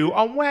review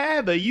on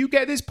wherever you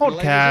get this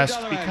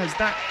podcast because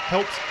that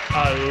helps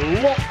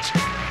a lot.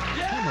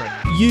 Cameron.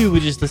 You were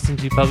just listening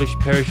to Published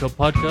Perish or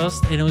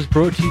Podcast, and it was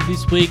brought to you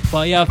this week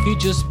by our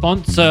future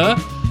sponsor,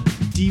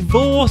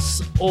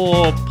 Divorce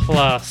or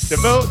Plus.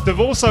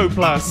 Divorceo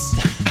Plus.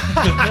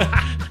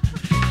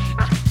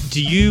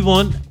 Do you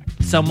want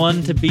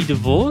someone to be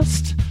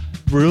divorced?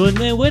 Ruin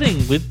their wedding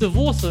with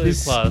Divorceo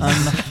This Plus.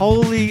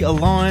 unholy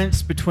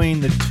alliance between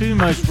the two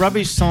most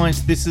rubbish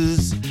science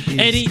is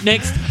Eddie,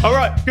 next. All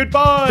right,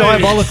 goodbye.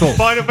 Diabolical.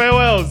 Final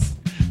farewells.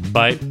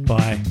 Bye.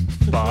 Bye.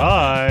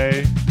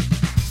 Bye.